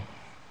know,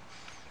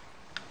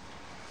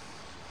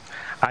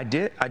 I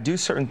do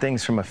certain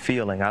things from a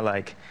feeling.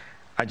 I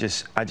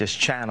just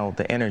channel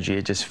the energy.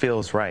 It just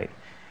feels right.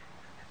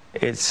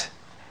 It's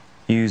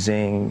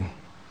using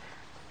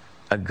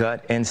a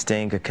gut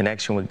instinct, a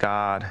connection with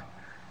God,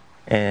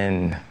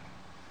 and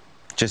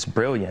just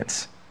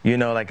brilliance. You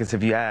know, like as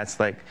if you asked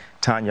like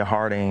Tanya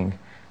Harding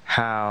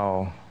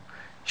how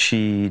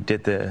she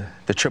did the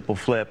triple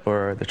flip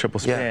or the triple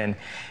spin.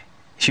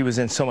 She was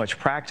in so much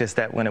practice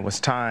that when it was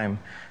time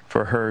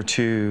for her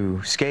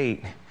to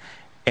skate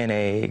in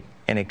a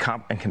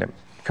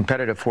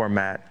competitive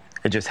format,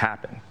 it just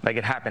happened. Like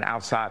it happened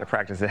outside of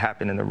practice. It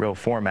happened in the real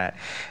format,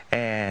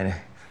 and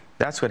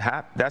that's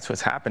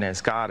what's happening.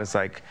 Is God is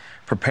like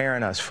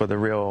preparing us for the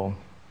real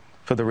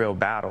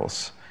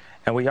battles,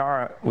 and we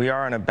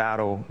are in a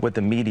battle with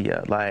the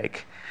media.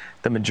 Like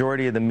the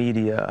majority of the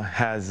media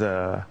has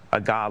a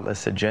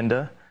godless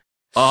agenda.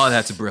 Oh,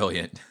 that's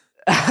brilliant.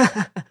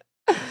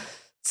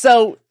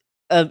 So,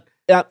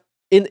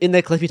 in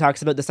the clip, he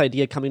talks about this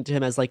idea coming to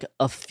him as like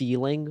a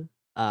feeling.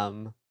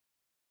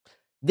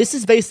 This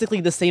is basically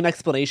the same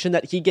explanation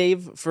that he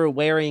gave for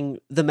wearing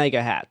the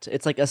mega hat.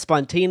 It's like a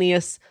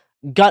spontaneous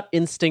gut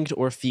instinct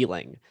or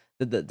feeling.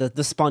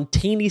 The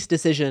spontaneous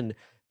decision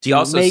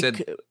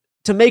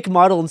to make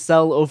model and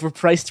sell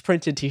overpriced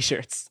printed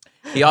t-shirts.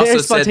 He also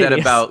said that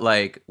about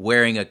like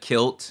wearing a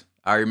kilt.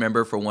 I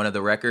remember for one of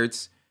the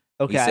records.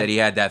 Okay. He said he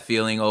had that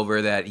feeling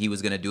over that he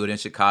was going to do it in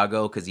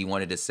Chicago because he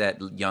wanted to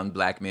set young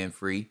black men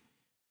free.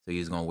 So he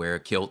was going to wear a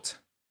kilt.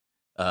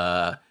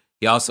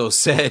 He also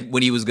said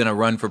when he was going to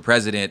run for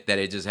president that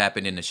it just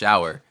happened in the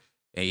shower.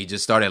 And he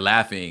just started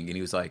laughing. And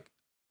he was like,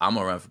 I'm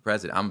going to run for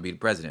president. I'm going to be the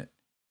president.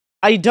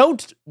 I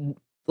don't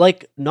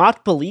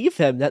not believe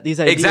him that these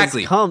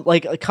ideas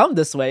come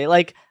this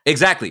way.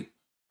 Exactly.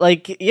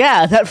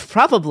 Yeah, that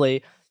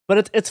probably.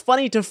 But it's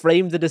funny to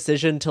frame the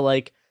decision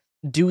to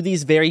do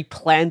these very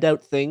planned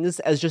out things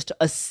as just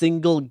a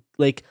single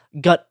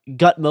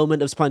gut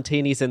moment of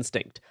spontaneous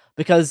instinct,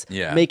 because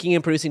making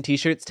and producing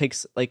t-shirts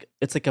takes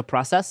it's like a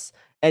process.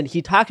 And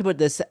he talked about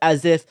this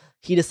as if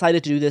he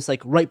decided to do this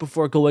right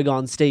before going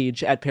on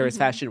stage at Paris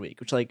Fashion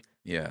Week, which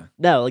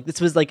no, this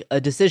was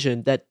a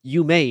decision that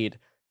you made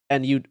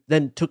and you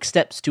then took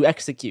steps to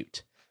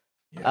execute.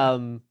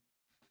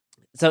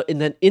 so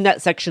in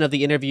that section of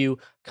the interview,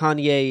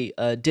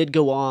 Kanye did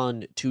go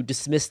on to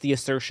dismiss the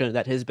assertion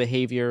that his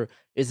behavior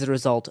is the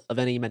result of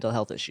any mental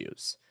health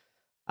issues.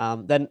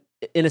 Then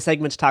in a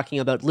segment talking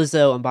about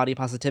Lizzo and body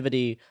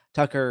positivity,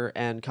 Tucker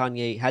and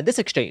Kanye had this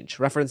exchange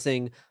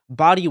referencing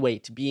body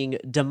weight being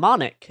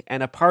demonic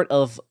and a part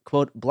of,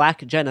 quote,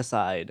 black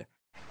genocide.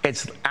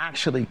 It's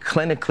actually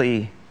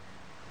clinically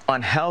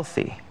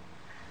unhealthy.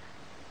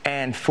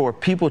 And for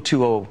people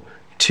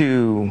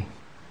to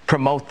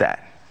promote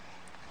that,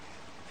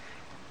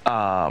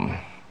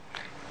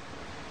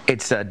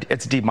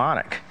 it's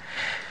demonic.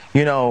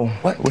 You know,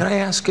 what can I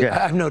ask?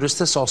 Yeah. I've noticed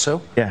this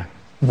also. Yeah.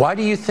 Why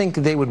do you think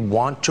they would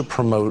want to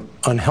promote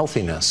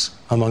unhealthiness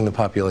among the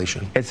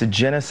population? It's a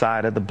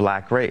genocide of the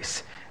black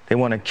race. They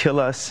want to kill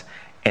us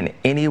in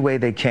any way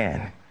they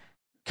can.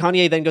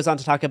 Kanye then goes on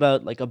to talk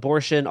about like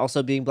abortion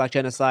also being black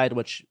genocide,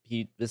 which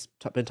he has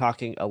been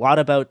talking a lot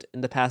about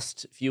in the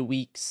past few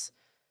weeks.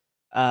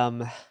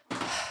 That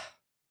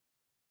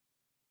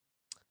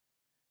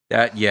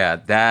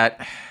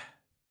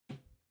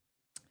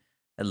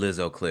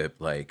Lizzo clip,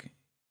 like,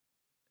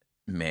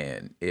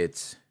 man,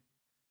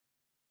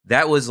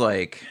 that was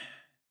like,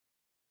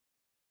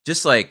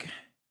 just like,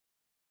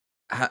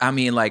 I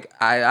mean, like,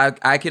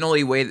 I can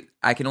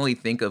only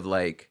think of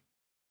like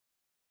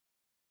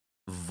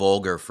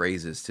vulgar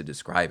phrases to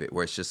describe it,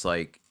 where it's just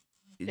like,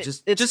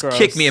 just gross.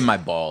 Kick me in my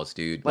balls,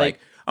 dude. Like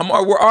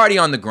we're already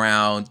on the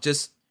ground.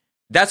 Just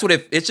that's what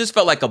it just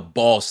felt like, a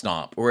ball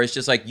stomp, where it's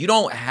just like, you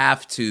don't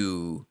have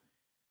to.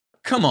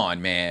 Come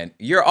on, man.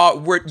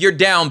 You're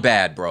down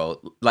bad,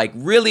 bro. Like,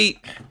 really,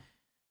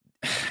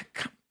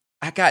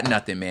 I got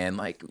nothing, man.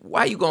 Like,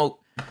 why you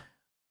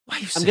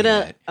saying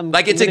that?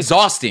 It's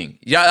exhausting.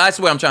 Yeah,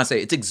 that's what I'm trying to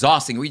say. It's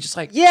exhausting. We just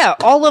like, yeah,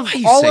 all of the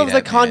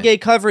Kanye man?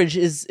 Coverage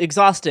is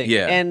exhausting.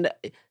 Yeah. And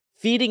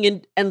feeding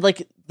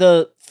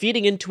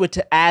into it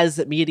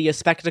as media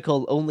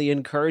spectacle only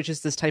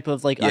encourages this type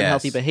of like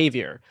unhealthy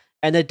behavior.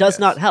 And it does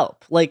not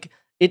help. Like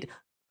it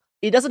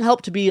doesn't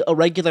help to be a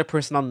regular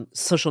person on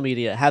social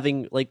media,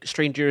 having like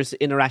strangers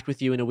interact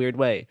with you in a weird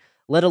way,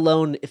 let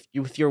alone if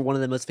you're one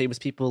of the most famous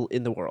people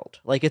in the world.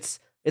 Like it's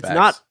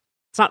not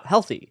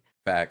healthy.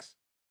 Facts.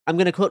 I'm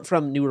going to quote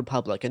from New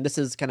Republic, and this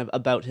is kind of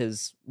about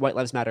his White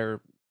Lives Matter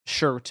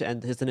shirt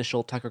and his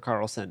initial Tucker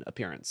Carlson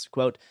appearance.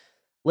 Quote,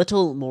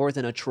 "Little more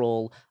than a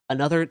troll,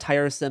 another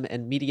tiresome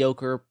and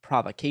mediocre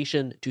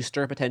provocation to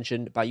stir up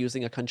attention by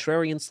using a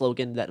contrarian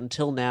slogan that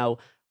until now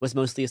was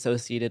mostly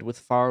associated with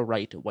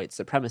far-right white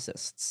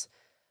supremacists.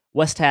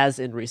 West has,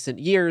 in recent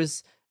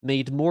years,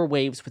 made more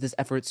waves with his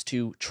efforts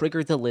to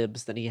trigger the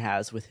libs than he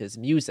has with his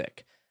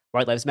music.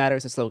 White Lives Matter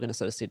is a slogan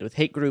associated with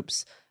hate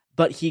groups,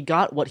 but he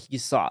got what he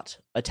sought,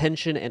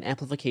 attention and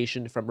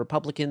amplification from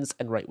Republicans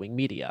and right-wing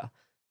media.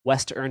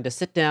 West earned a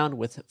sit-down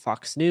with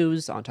Fox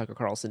News on Tucker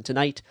Carlson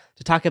tonight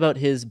to talk about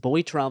his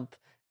boy Trump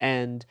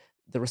and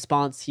the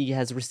response he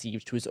has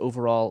received to his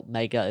overall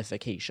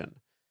MAGA-ification.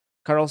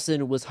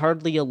 Carlson was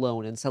hardly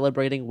alone in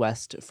celebrating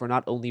West for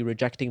not only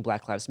rejecting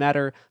Black Lives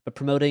Matter, but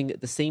promoting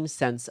the same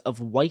sense of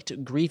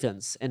white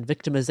grievance and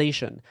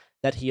victimization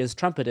that he has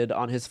trumpeted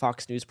on his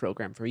Fox News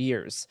program for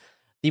years.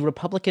 The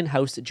Republican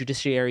House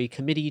Judiciary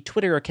Committee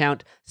Twitter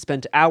account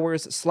spent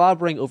hours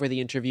slobbering over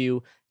the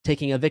interview,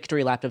 taking a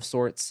victory lap of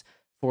sorts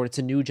for its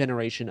new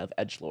generation of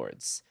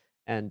edgelords.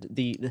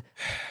 And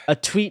a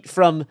tweet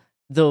from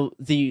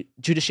the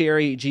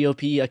Judiciary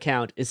GOP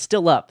account is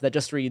still up that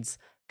just reads,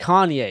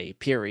 Kanye,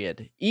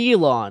 period.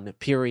 Elon,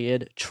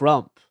 period.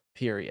 Trump,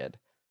 period.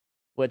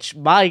 Which,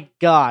 my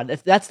God,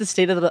 if that's the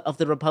state of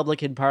the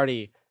Republican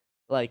Party,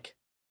 like...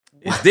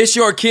 Is this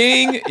your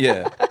king?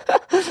 Yeah.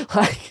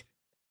 Like...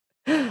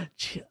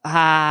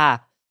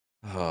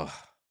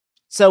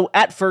 So,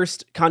 at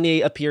first,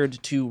 Kanye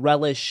appeared to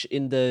relish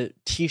in the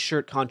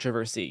t-shirt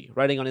controversy,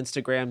 writing on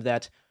Instagram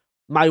that,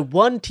 "My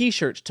one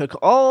t-shirt took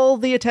all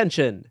the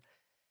attention."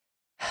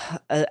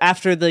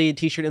 After the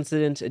t-shirt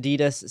incident,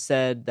 Adidas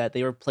said that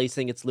they were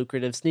placing its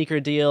lucrative sneaker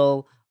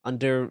deal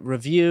under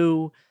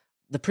review.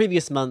 The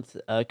previous month,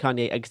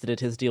 Kanye exited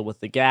his deal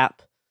with The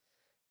Gap.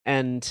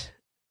 And,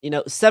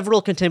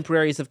 several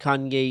contemporaries of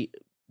Kanye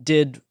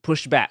did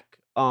push back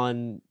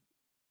on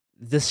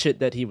this shit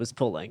that he was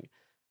pulling,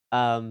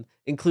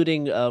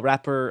 including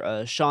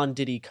rapper Sean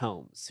Diddy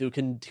Combs, who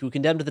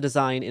condemned the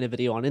design in a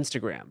video on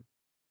Instagram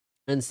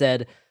and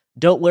said,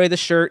 "Don't wear the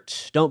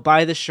shirt, don't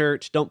buy the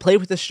shirt, don't play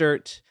with the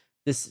shirt.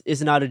 This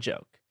is not a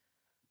joke."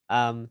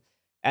 And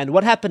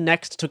what happened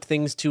next took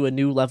things to a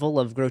new level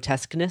of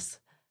grotesqueness.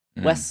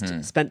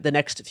 West spent the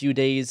next few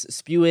days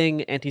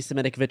spewing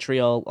anti-Semitic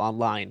vitriol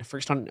online.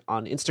 First on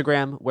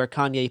Instagram, where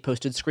Kanye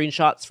posted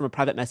screenshots from a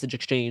private message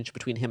exchange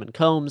between him and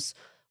Combs,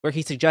 where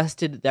he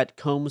suggested that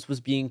Combs was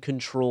being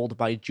controlled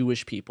by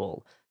Jewish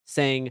people,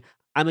 saying,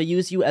 "I'm gonna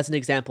use you as an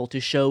example to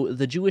show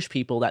the Jewish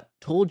people that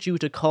told you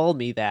to call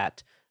me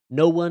that.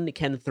 No one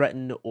can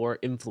threaten or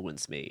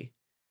influence me."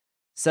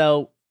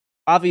 So,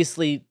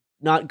 obviously,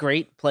 not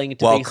great playing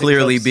into while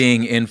clearly jokes.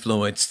 Being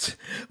influenced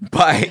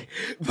by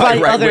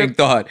right-wing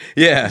thought.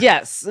 Yeah.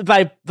 Yes,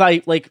 by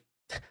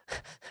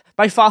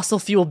by fossil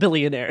fuel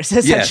billionaires,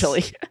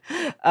 essentially.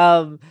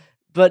 Yes.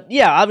 But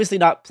yeah, obviously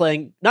not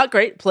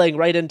great, playing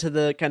right into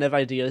the kind of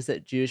ideas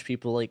that Jewish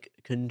people like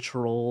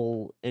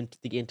control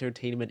the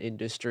entertainment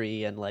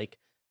industry and like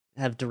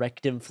have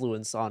direct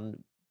influence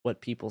on what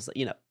people's,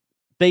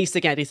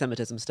 basic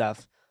anti-Semitism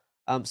stuff.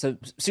 So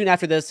soon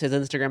after this, his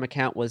Instagram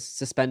account was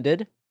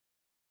suspended.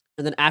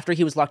 And then after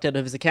he was locked out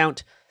of his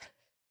account,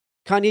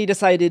 Kanye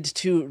decided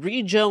to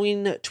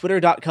rejoin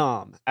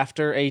Twitter.com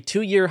after a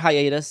 2-year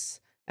hiatus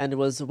and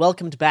was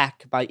welcomed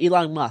back by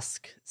Elon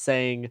Musk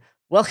saying,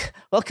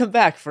 welcome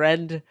back,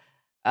 friend.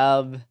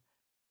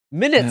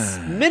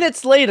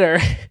 Minutes later,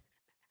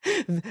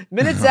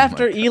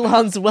 after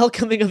Elon's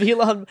welcoming of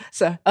Elon,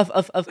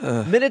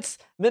 minutes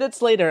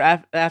later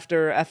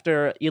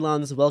after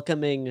Elon's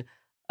welcoming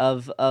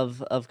of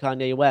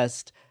Kanye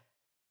West,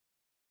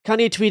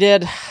 Kanye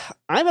tweeted,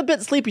 "I'm a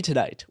bit sleepy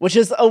tonight," which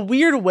is a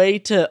weird way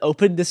to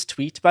open this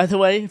tweet, by the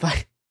way.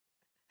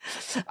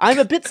 I'm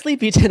a bit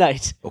sleepy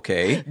tonight.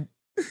 Okay.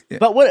 Yeah.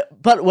 But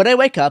when I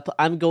wake up,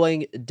 I'm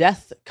going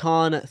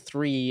DEFCON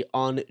 3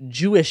 on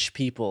Jewish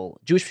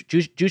people.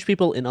 Jewish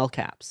people in all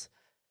caps.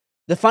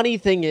 The funny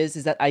thing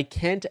is that I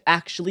can't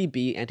actually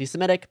be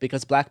anti-Semitic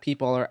because black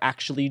people are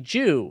actually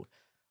Jew.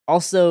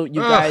 Also,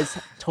 you guys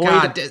toyed...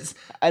 God,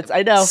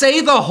 I know.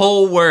 Say the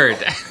whole word.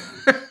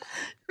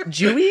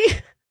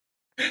 Jewy?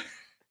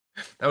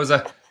 That was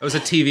a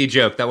TV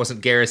joke. That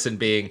wasn't Garrison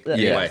being...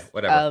 Anyway,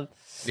 whatever.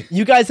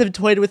 You guys have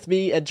toyed with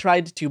me and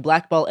tried to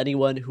blackball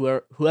anyone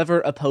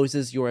whoever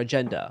opposes your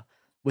agenda,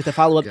 with a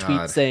follow-up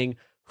tweet saying,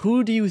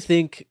 "Who do you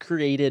think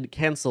created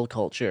cancel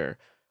culture?"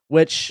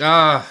 Which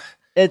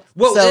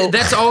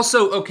that's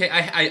also okay.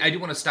 I do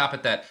want to stop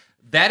at that.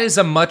 That is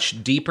a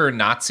much deeper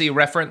Nazi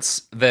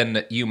reference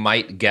than you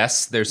might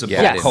guess. There's a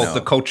book called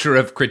The Culture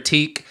of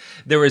Critique.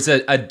 There is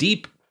a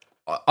deep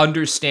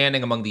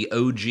understanding among the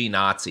OG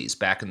Nazis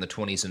back in the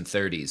 20s and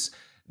 30s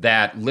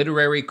that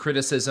literary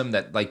criticism,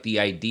 that like the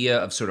idea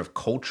of sort of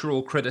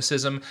cultural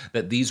criticism,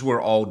 that these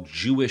were all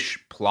Jewish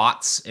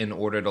plots in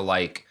order to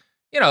like,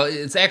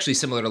 it's actually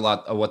similar to a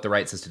lot of what the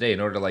right says today,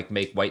 in order to like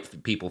make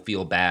white people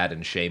feel bad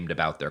and shamed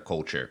about their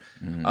culture.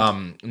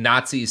 Mm-hmm.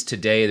 Nazis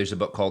today, there's a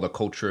book called The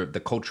Culture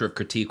of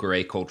Critique, or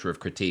A Culture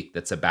of Critique,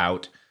 that's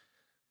about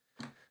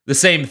the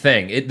same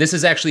thing. This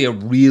is actually a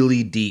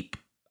really deep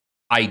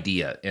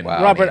idea in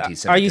Robert,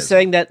 anti-Semitism. Are you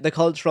saying that the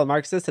cultural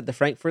Marxists at the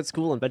Frankfurt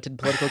School invented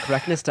political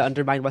correctness to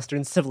undermine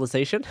Western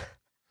civilization?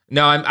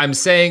 No, I'm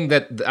saying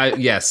that,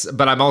 yes,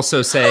 but I'm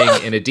also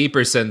saying in a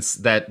deeper sense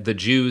that the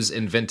Jews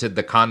invented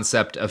the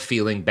concept of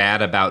feeling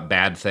bad about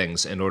bad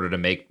things in order to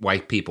make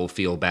white people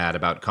feel bad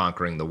about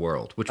conquering the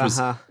world, which was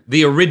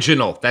the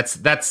original. That's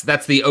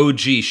the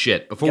OG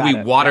shit. Before we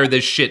water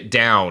this shit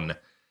down.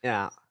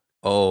 Yeah.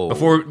 Oh.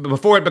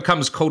 Before it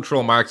becomes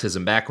cultural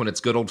Marxism, back when it's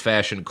good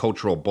old-fashioned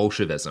cultural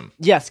Bolshevism.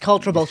 Yes,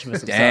 cultural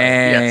Bolshevism.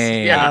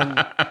 Dang.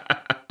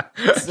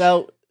 Yes.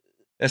 So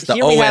that's the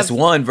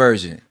OS1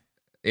 version.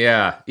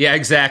 Yeah,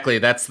 exactly.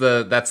 That's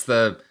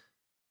the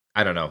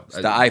I don't know. It's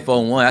the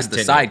iPhone 1. That's the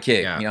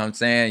sidekick. Yeah. You know what I'm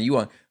saying?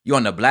 You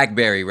on the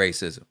BlackBerry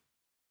racism.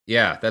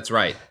 Yeah, that's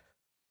right.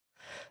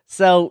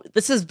 So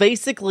this is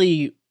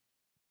basically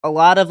a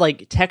lot of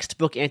like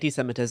textbook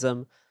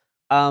anti-Semitism,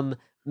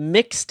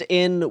 mixed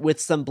in with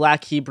some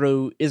Black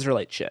Hebrew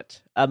Israelite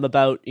shit,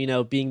 about,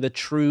 being the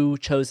true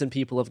chosen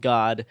people of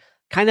God,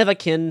 kind of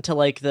akin to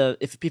like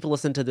if people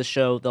listen to the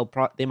show,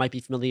 they might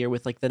be familiar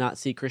with like the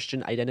Nazi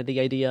Christian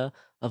identity idea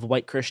of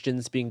white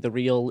Christians being the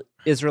real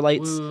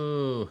Israelites.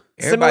 Ooh.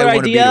 Everybody want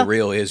to be the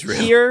real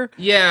Israel. Here.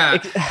 Yeah.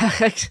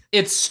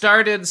 It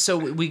started, so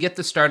we get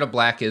the start of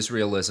Black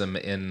Israelism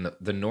in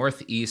the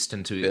Northeast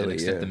and to an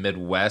extent the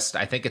Midwest.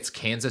 I think it's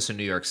Kansas and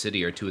New York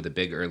City are two of the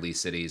big early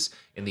cities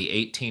in the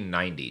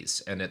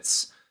 1890s. And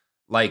it's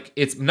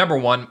number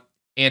one,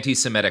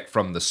 anti-Semitic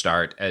from the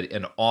start.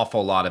 An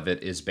awful lot of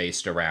it is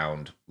based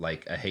around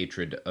like a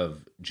hatred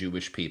of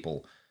Jewish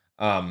people.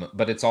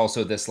 But it's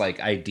also this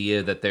like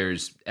idea that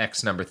there's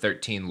X number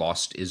 13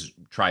 lost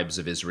tribes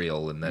of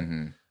Israel, and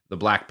that the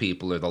black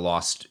people are the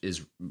lost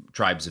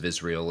tribes of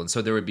Israel. And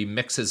so there would be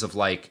mixes of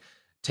like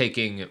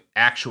taking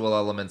actual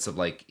elements of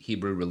like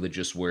Hebrew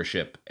religious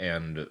worship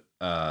and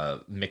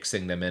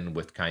mixing them in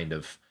with kind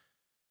of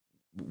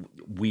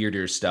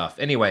weirder stuff.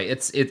 Anyway,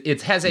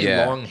 it has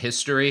a long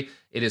history.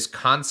 It is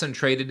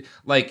concentrated.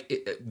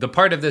 Like the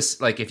part of this,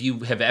 like if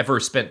you have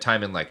ever spent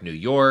time in like New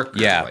York,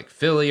 or like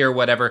Philly or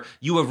whatever,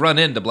 you have run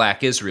into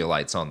Black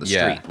Israelites on the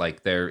street.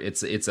 Like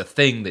it's a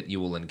thing that you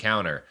will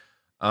encounter.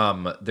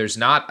 There's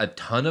not a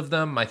ton of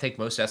them. I think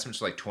most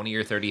estimates are like 20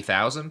 or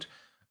 30,000.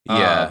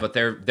 But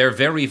they're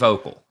very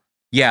vocal.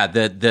 Yeah,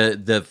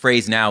 the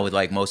phrase now with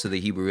like most of the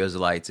Hebrew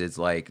Israelites is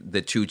like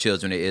the true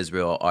children of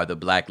Israel are the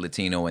Black,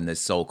 Latino, and the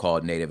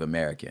so-called Native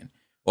American,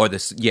 or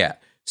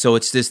So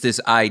it's just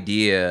this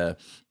idea,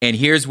 and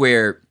here's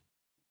where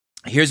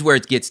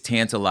it gets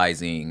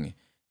tantalizing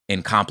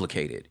and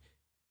complicated.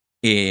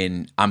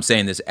 I'm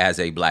saying this as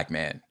a Black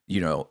man,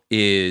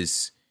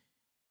 is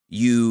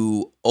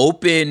you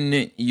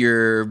open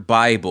your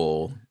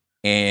Bible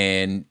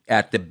and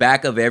at the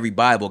back of every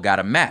Bible got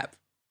a map.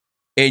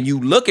 and you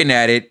looking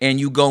at it and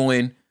you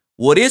going,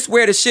 well, this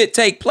where the shit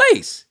take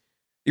place,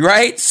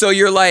 right? So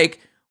you're like,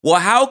 well,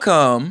 how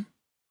come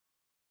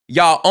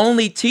y'all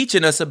only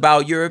teaching us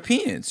about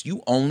Europeans?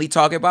 You only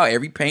talk about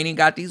every painting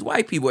got these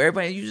white people.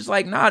 Everybody, you just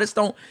like, nah,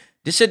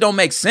 this shit don't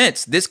make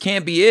sense. This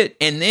can't be it.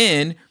 And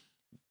then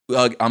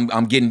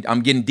I'm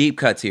getting deep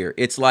cuts here.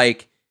 It's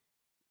like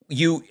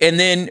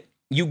then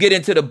you get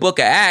into the book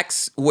of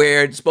Acts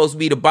where it's supposed to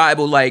be the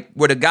Bible, like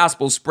where the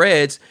gospel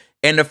spreads.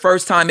 And the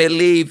first time it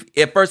leave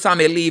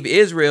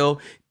Israel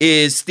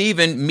is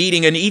Stephen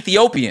meeting an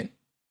Ethiopian.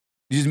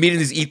 He's meeting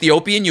this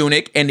Ethiopian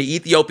eunuch, and the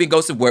Ethiopian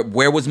goes to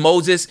where was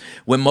Moses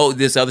when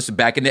this other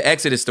back in the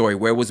Exodus story?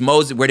 Where was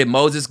Moses? Where did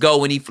Moses go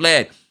when he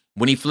fled?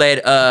 When he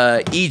fled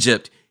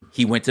Egypt,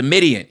 he went to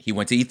Midian. He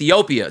went to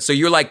Ethiopia. So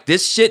you're like,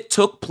 this shit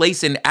took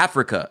place in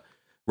Africa,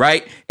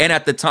 right? And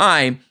at the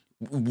time,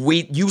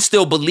 you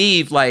still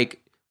believe like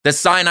the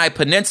Sinai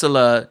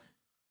Peninsula,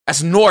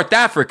 that's North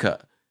Africa.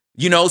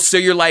 So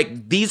you're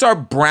like, these are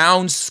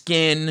brown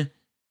skin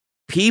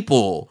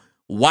people.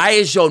 Why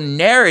is your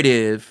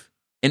narrative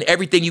and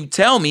everything you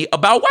tell me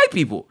about white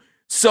people?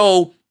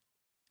 So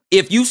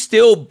if you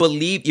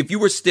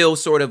were still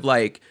sort of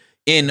like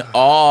in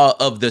awe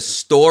of the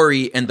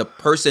story and the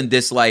person,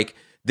 this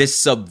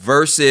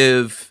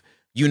subversive,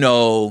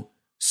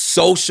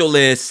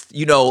 socialist,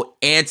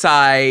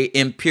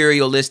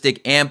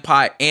 anti-imperialistic,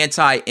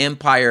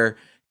 anti-empire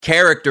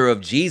character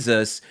of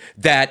Jesus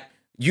that,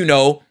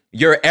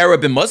 your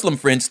Arab and Muslim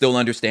friends still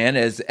understand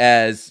as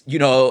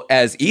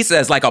Isa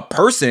as like a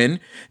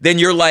person, then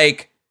you're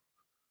like,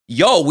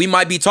 yo, we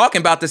might be talking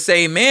about the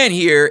same man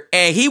here,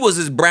 and he was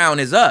as brown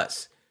as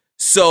us.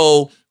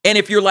 So, and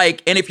if you're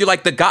like,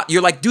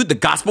 you're like, dude, the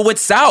gospel went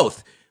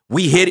south.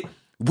 We hit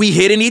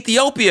in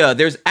Ethiopia.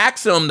 There's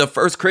Axum, the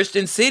first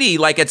Christian city.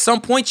 Like at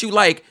some point, you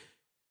like,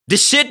 the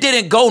shit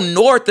didn't go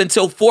north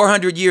until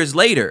 400 years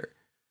later.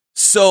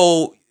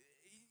 So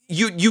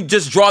you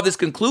just draw this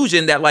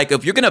conclusion that like,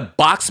 if you're going to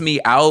box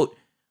me out,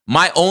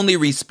 my only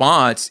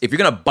response, if you're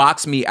going to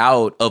box me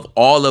out of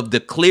all of the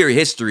clear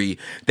history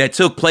that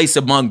took place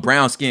among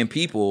brown skinned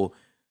people,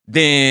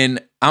 then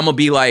I'm going to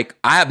be like,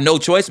 I have no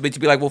choice but to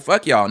be like, well,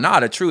 fuck y'all.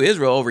 Nah, the true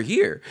Israel over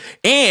here.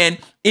 And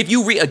if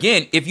you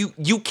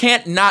you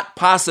can't not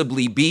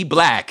possibly be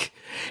black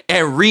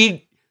and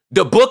read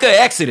the book of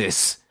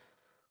Exodus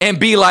and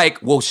be like,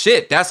 well,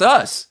 shit, that's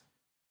us.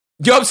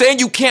 You know what I'm saying?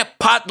 You can't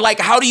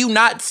how do you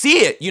not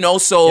see it?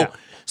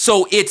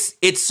 So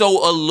it's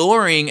so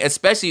alluring,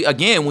 especially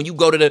again, when you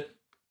go to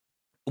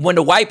when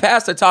the white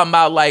pastor talking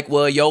about like,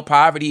 well, your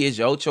poverty is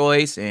your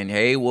choice. And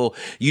hey, well,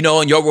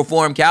 and your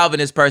Reformed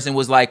Calvinist person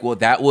was like, well,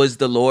 that was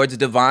the Lord's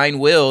divine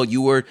will.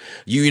 You were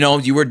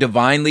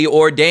divinely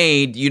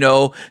ordained,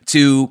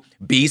 to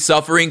be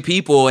suffering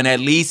people. And at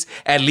least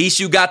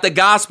you got the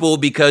gospel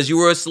because you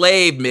were a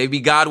slave. Maybe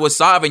God was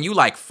sovereign. You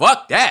like,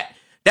 fuck that.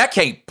 That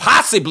can't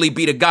possibly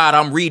be the God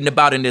I'm reading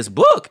about in this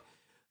book,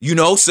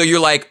 So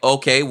you're like,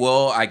 okay,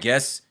 well, I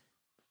guess,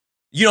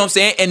 you know what I'm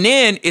saying? And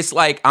then it's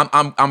like,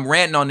 I'm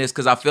ranting on this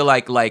because I feel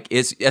like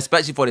it's,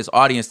 especially for this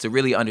audience to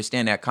really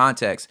understand that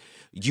context.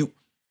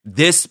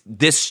 This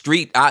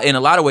street, in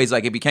a lot of ways,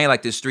 like it became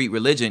like this street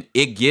religion.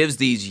 It gives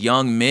these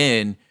young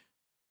men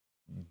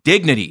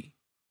dignity.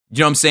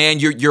 You know what I'm saying?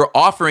 You're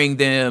offering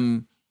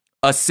them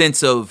a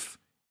sense of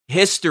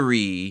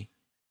history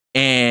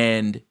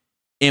and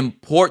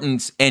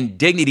importance and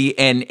dignity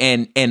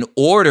and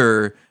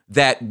order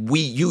that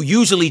you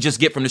usually just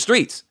get from the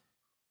streets.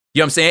 You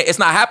know what I'm saying? It's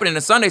not happening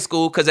in Sunday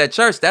school because at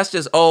church, that's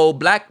just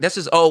old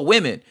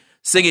women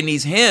singing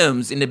these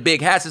hymns in the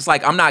big hats. It's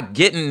like, I'm not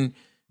getting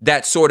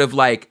that sort of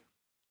like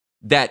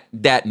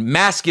that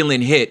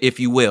masculine hit, if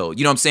you will.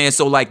 You know what I'm saying?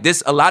 So like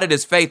a lot of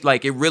this faith,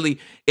 like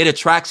it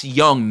attracts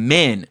young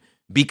men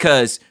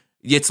because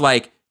it's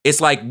like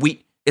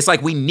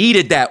we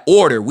needed that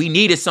order. We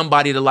needed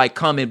somebody to like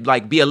come and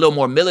like be a little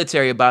more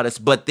military about us,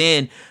 but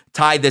then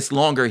tie this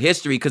longer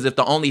history. Because if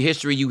the only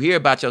history you hear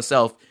about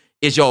yourself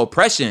is your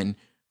oppression,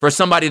 for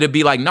somebody to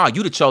be like, nah,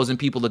 you the chosen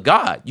people of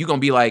God, you're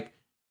going to be like,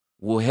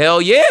 well, hell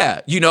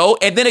yeah,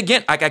 And then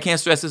again, like I can't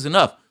stress this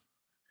enough.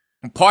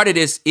 Part of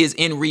this is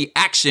in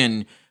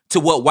reaction to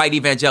what white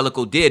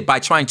evangelical did by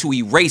trying to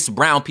erase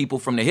brown people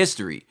from the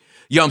history.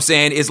 You know what I'm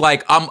saying? It's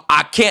like, I'm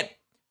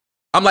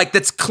like,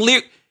 that's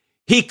clear.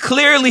 He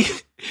clearly,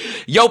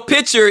 your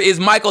picture is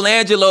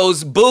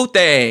Michelangelo's boo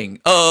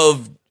thing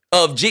of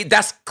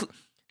that's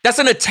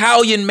an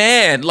Italian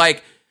man.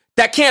 Like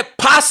that can't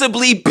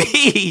possibly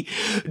be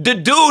the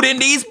dude in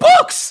these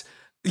books,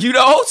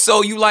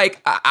 So you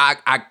like,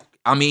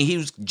 I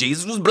mean,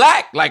 Jesus was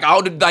black. Like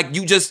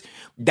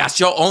that's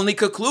your only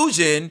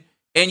conclusion.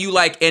 And you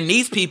like, and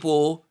these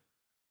people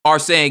are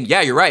saying,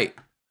 yeah, you're right.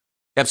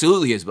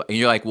 Absolutely is. And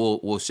you're like,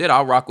 well, shit,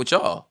 I'll rock with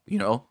y'all,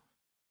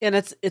 And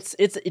it's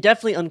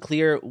definitely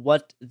unclear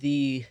what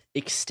the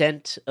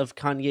extent of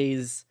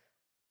Kanye's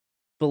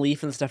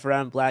belief and stuff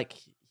around Black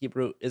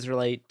Hebrew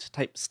Israelite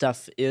type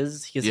stuff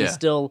is, because he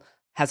still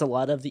has a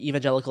lot of the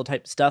evangelical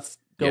type stuff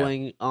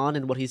going on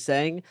in what he's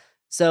saying.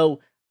 So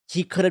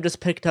he could have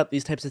just picked up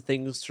these types of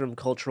things from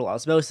cultural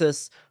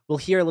osmosis. We'll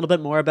hear a little bit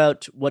more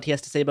about what he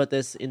has to say about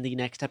this in the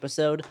next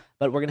episode,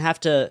 but I'm gonna have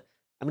to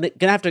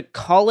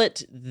call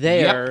it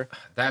there. Yep,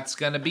 that's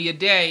gonna be a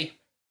day.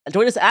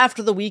 Join us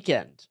after the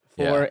weekend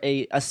for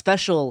a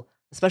special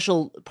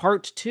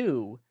part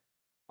 2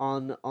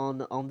 on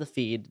the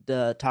feed,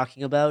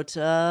 talking about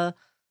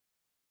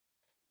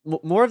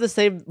more of the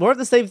same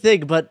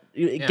thing, but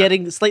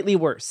getting slightly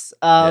worse.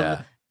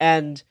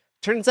 And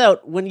turns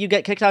out when you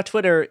get kicked off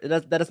Twitter,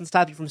 that doesn't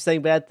stop you from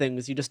saying bad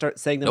things. You just start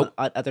saying them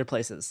at other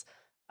places.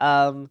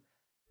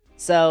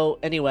 So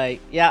anyway,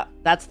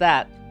 that's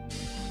that.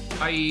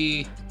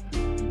 Bye.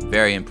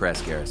 Very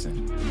impressed,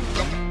 Garrison.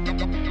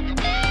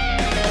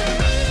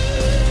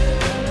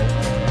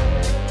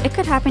 It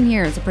Could Happen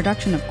Here is a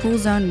production of Cool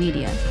Zone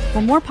Media.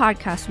 For more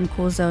podcasts from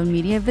Cool Zone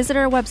Media, visit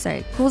our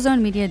website,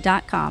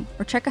 coolzonemedia.com,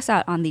 or check us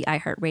out on the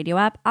iHeartRadio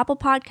app, Apple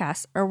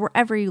Podcasts, or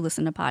wherever you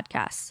listen to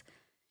podcasts.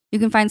 You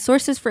can find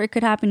sources for It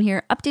Could Happen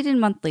Here updated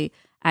monthly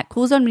at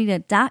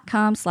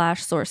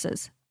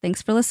coolzonemedia.com/sources.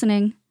 Thanks for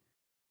listening.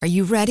 Are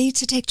you ready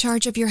to take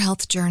charge of your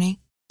health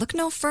journey? Look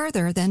no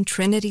further than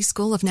Trinity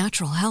School of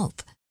Natural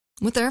Health.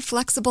 With their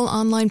flexible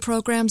online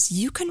programs,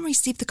 you can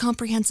receive the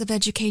comprehensive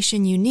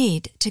education you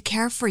need to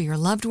care for your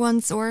loved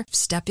ones or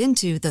step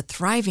into the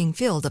thriving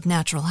field of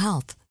natural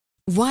health.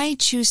 Why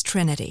choose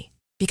Trinity?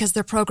 Because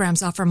their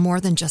programs offer more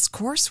than just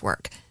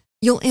coursework.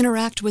 You'll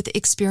interact with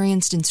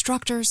experienced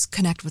instructors,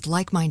 connect with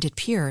like-minded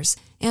peers,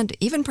 and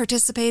even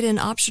participate in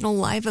optional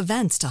live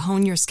events to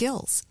hone your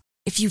skills.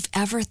 If you've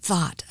ever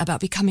thought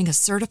about becoming a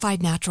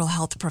certified natural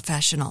health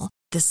professional,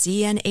 the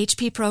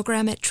CNHP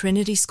program at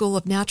Trinity School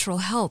of Natural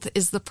Health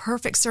is the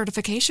perfect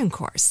certification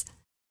course.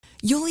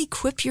 You'll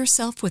equip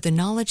yourself with the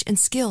knowledge and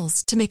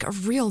skills to make a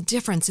real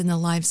difference in the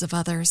lives of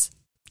others.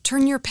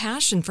 Turn your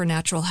passion for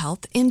natural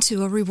health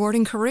into a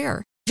rewarding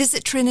career.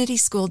 Visit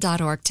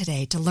trinityschool.org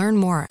today to learn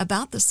more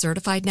about the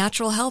Certified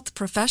Natural Health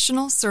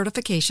Professional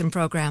Certification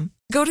Program.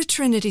 Go to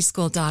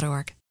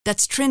trinityschool.org.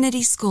 That's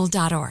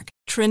trinityschool.org.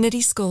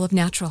 Trinity School of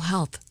Natural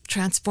Health.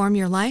 Transform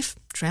your life,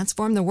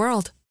 transform the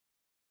world.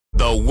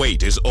 The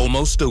wait is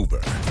almost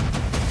over.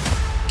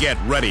 Get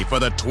ready for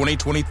the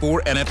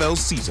 2024 NFL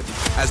season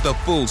as the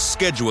full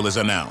schedule is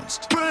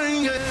announced.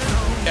 Bring it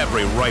on.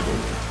 Every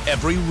rivalry,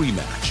 every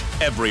rematch,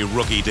 every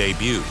rookie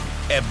debut,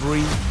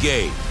 every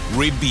game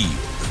revealed.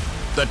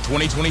 The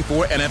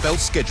 2024 NFL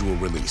schedule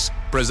release,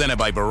 presented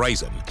by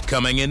Verizon,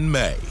 coming in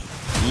May.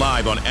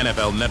 Live on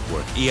NFL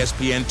Network,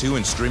 ESPN2,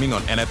 and streaming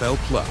on NFL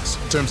Plus.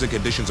 Terms and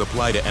conditions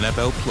apply to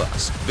NFL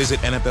Plus. Visit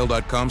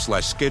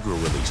NFL.com/schedule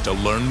release to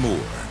learn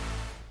more.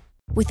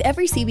 With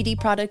every CBD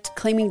product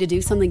claiming to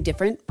do something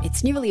different,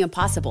 it's nearly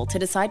impossible to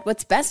decide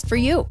what's best for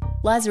you.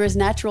 Lazarus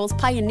Naturals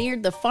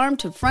pioneered the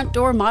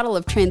farm-to-front-door model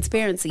of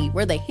transparency,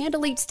 where they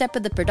handle each step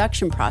of the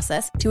production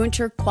process to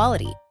ensure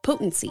quality,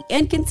 potency,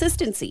 and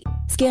consistency.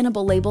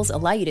 Scannable labels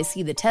allow you to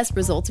see the test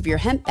results of your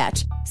hemp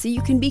batch, so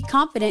you can be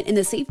confident in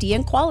the safety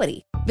and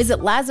quality. Visit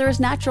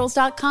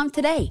LazarusNaturals.com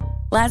today.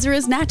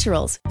 Lazarus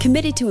Naturals,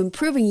 committed to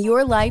improving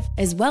your life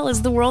as well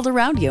as the world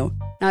around you.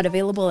 Not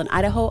available in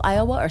Idaho,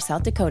 Iowa, or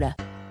South Dakota.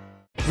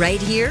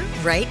 Right here,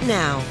 right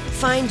now.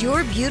 Find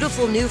your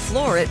beautiful new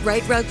floor at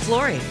Right Rug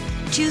Flooring.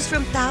 Choose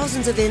from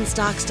thousands of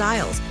in-stock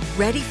styles,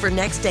 ready for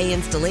next day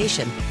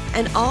installation,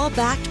 and all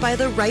backed by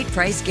the right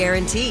price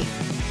guarantee.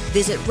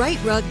 Visit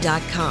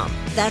rightrug.com.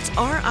 That's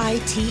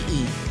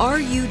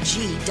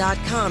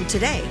RITERUG.com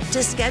today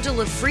to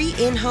schedule a free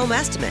in-home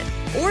estimate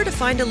or to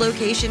find a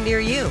location near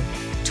you.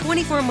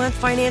 24-month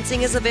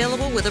financing is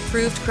available with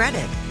approved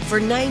credit. For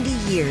 90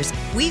 years,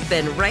 we've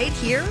been right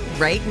here,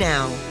 right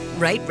now.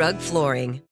 Right Rug Flooring.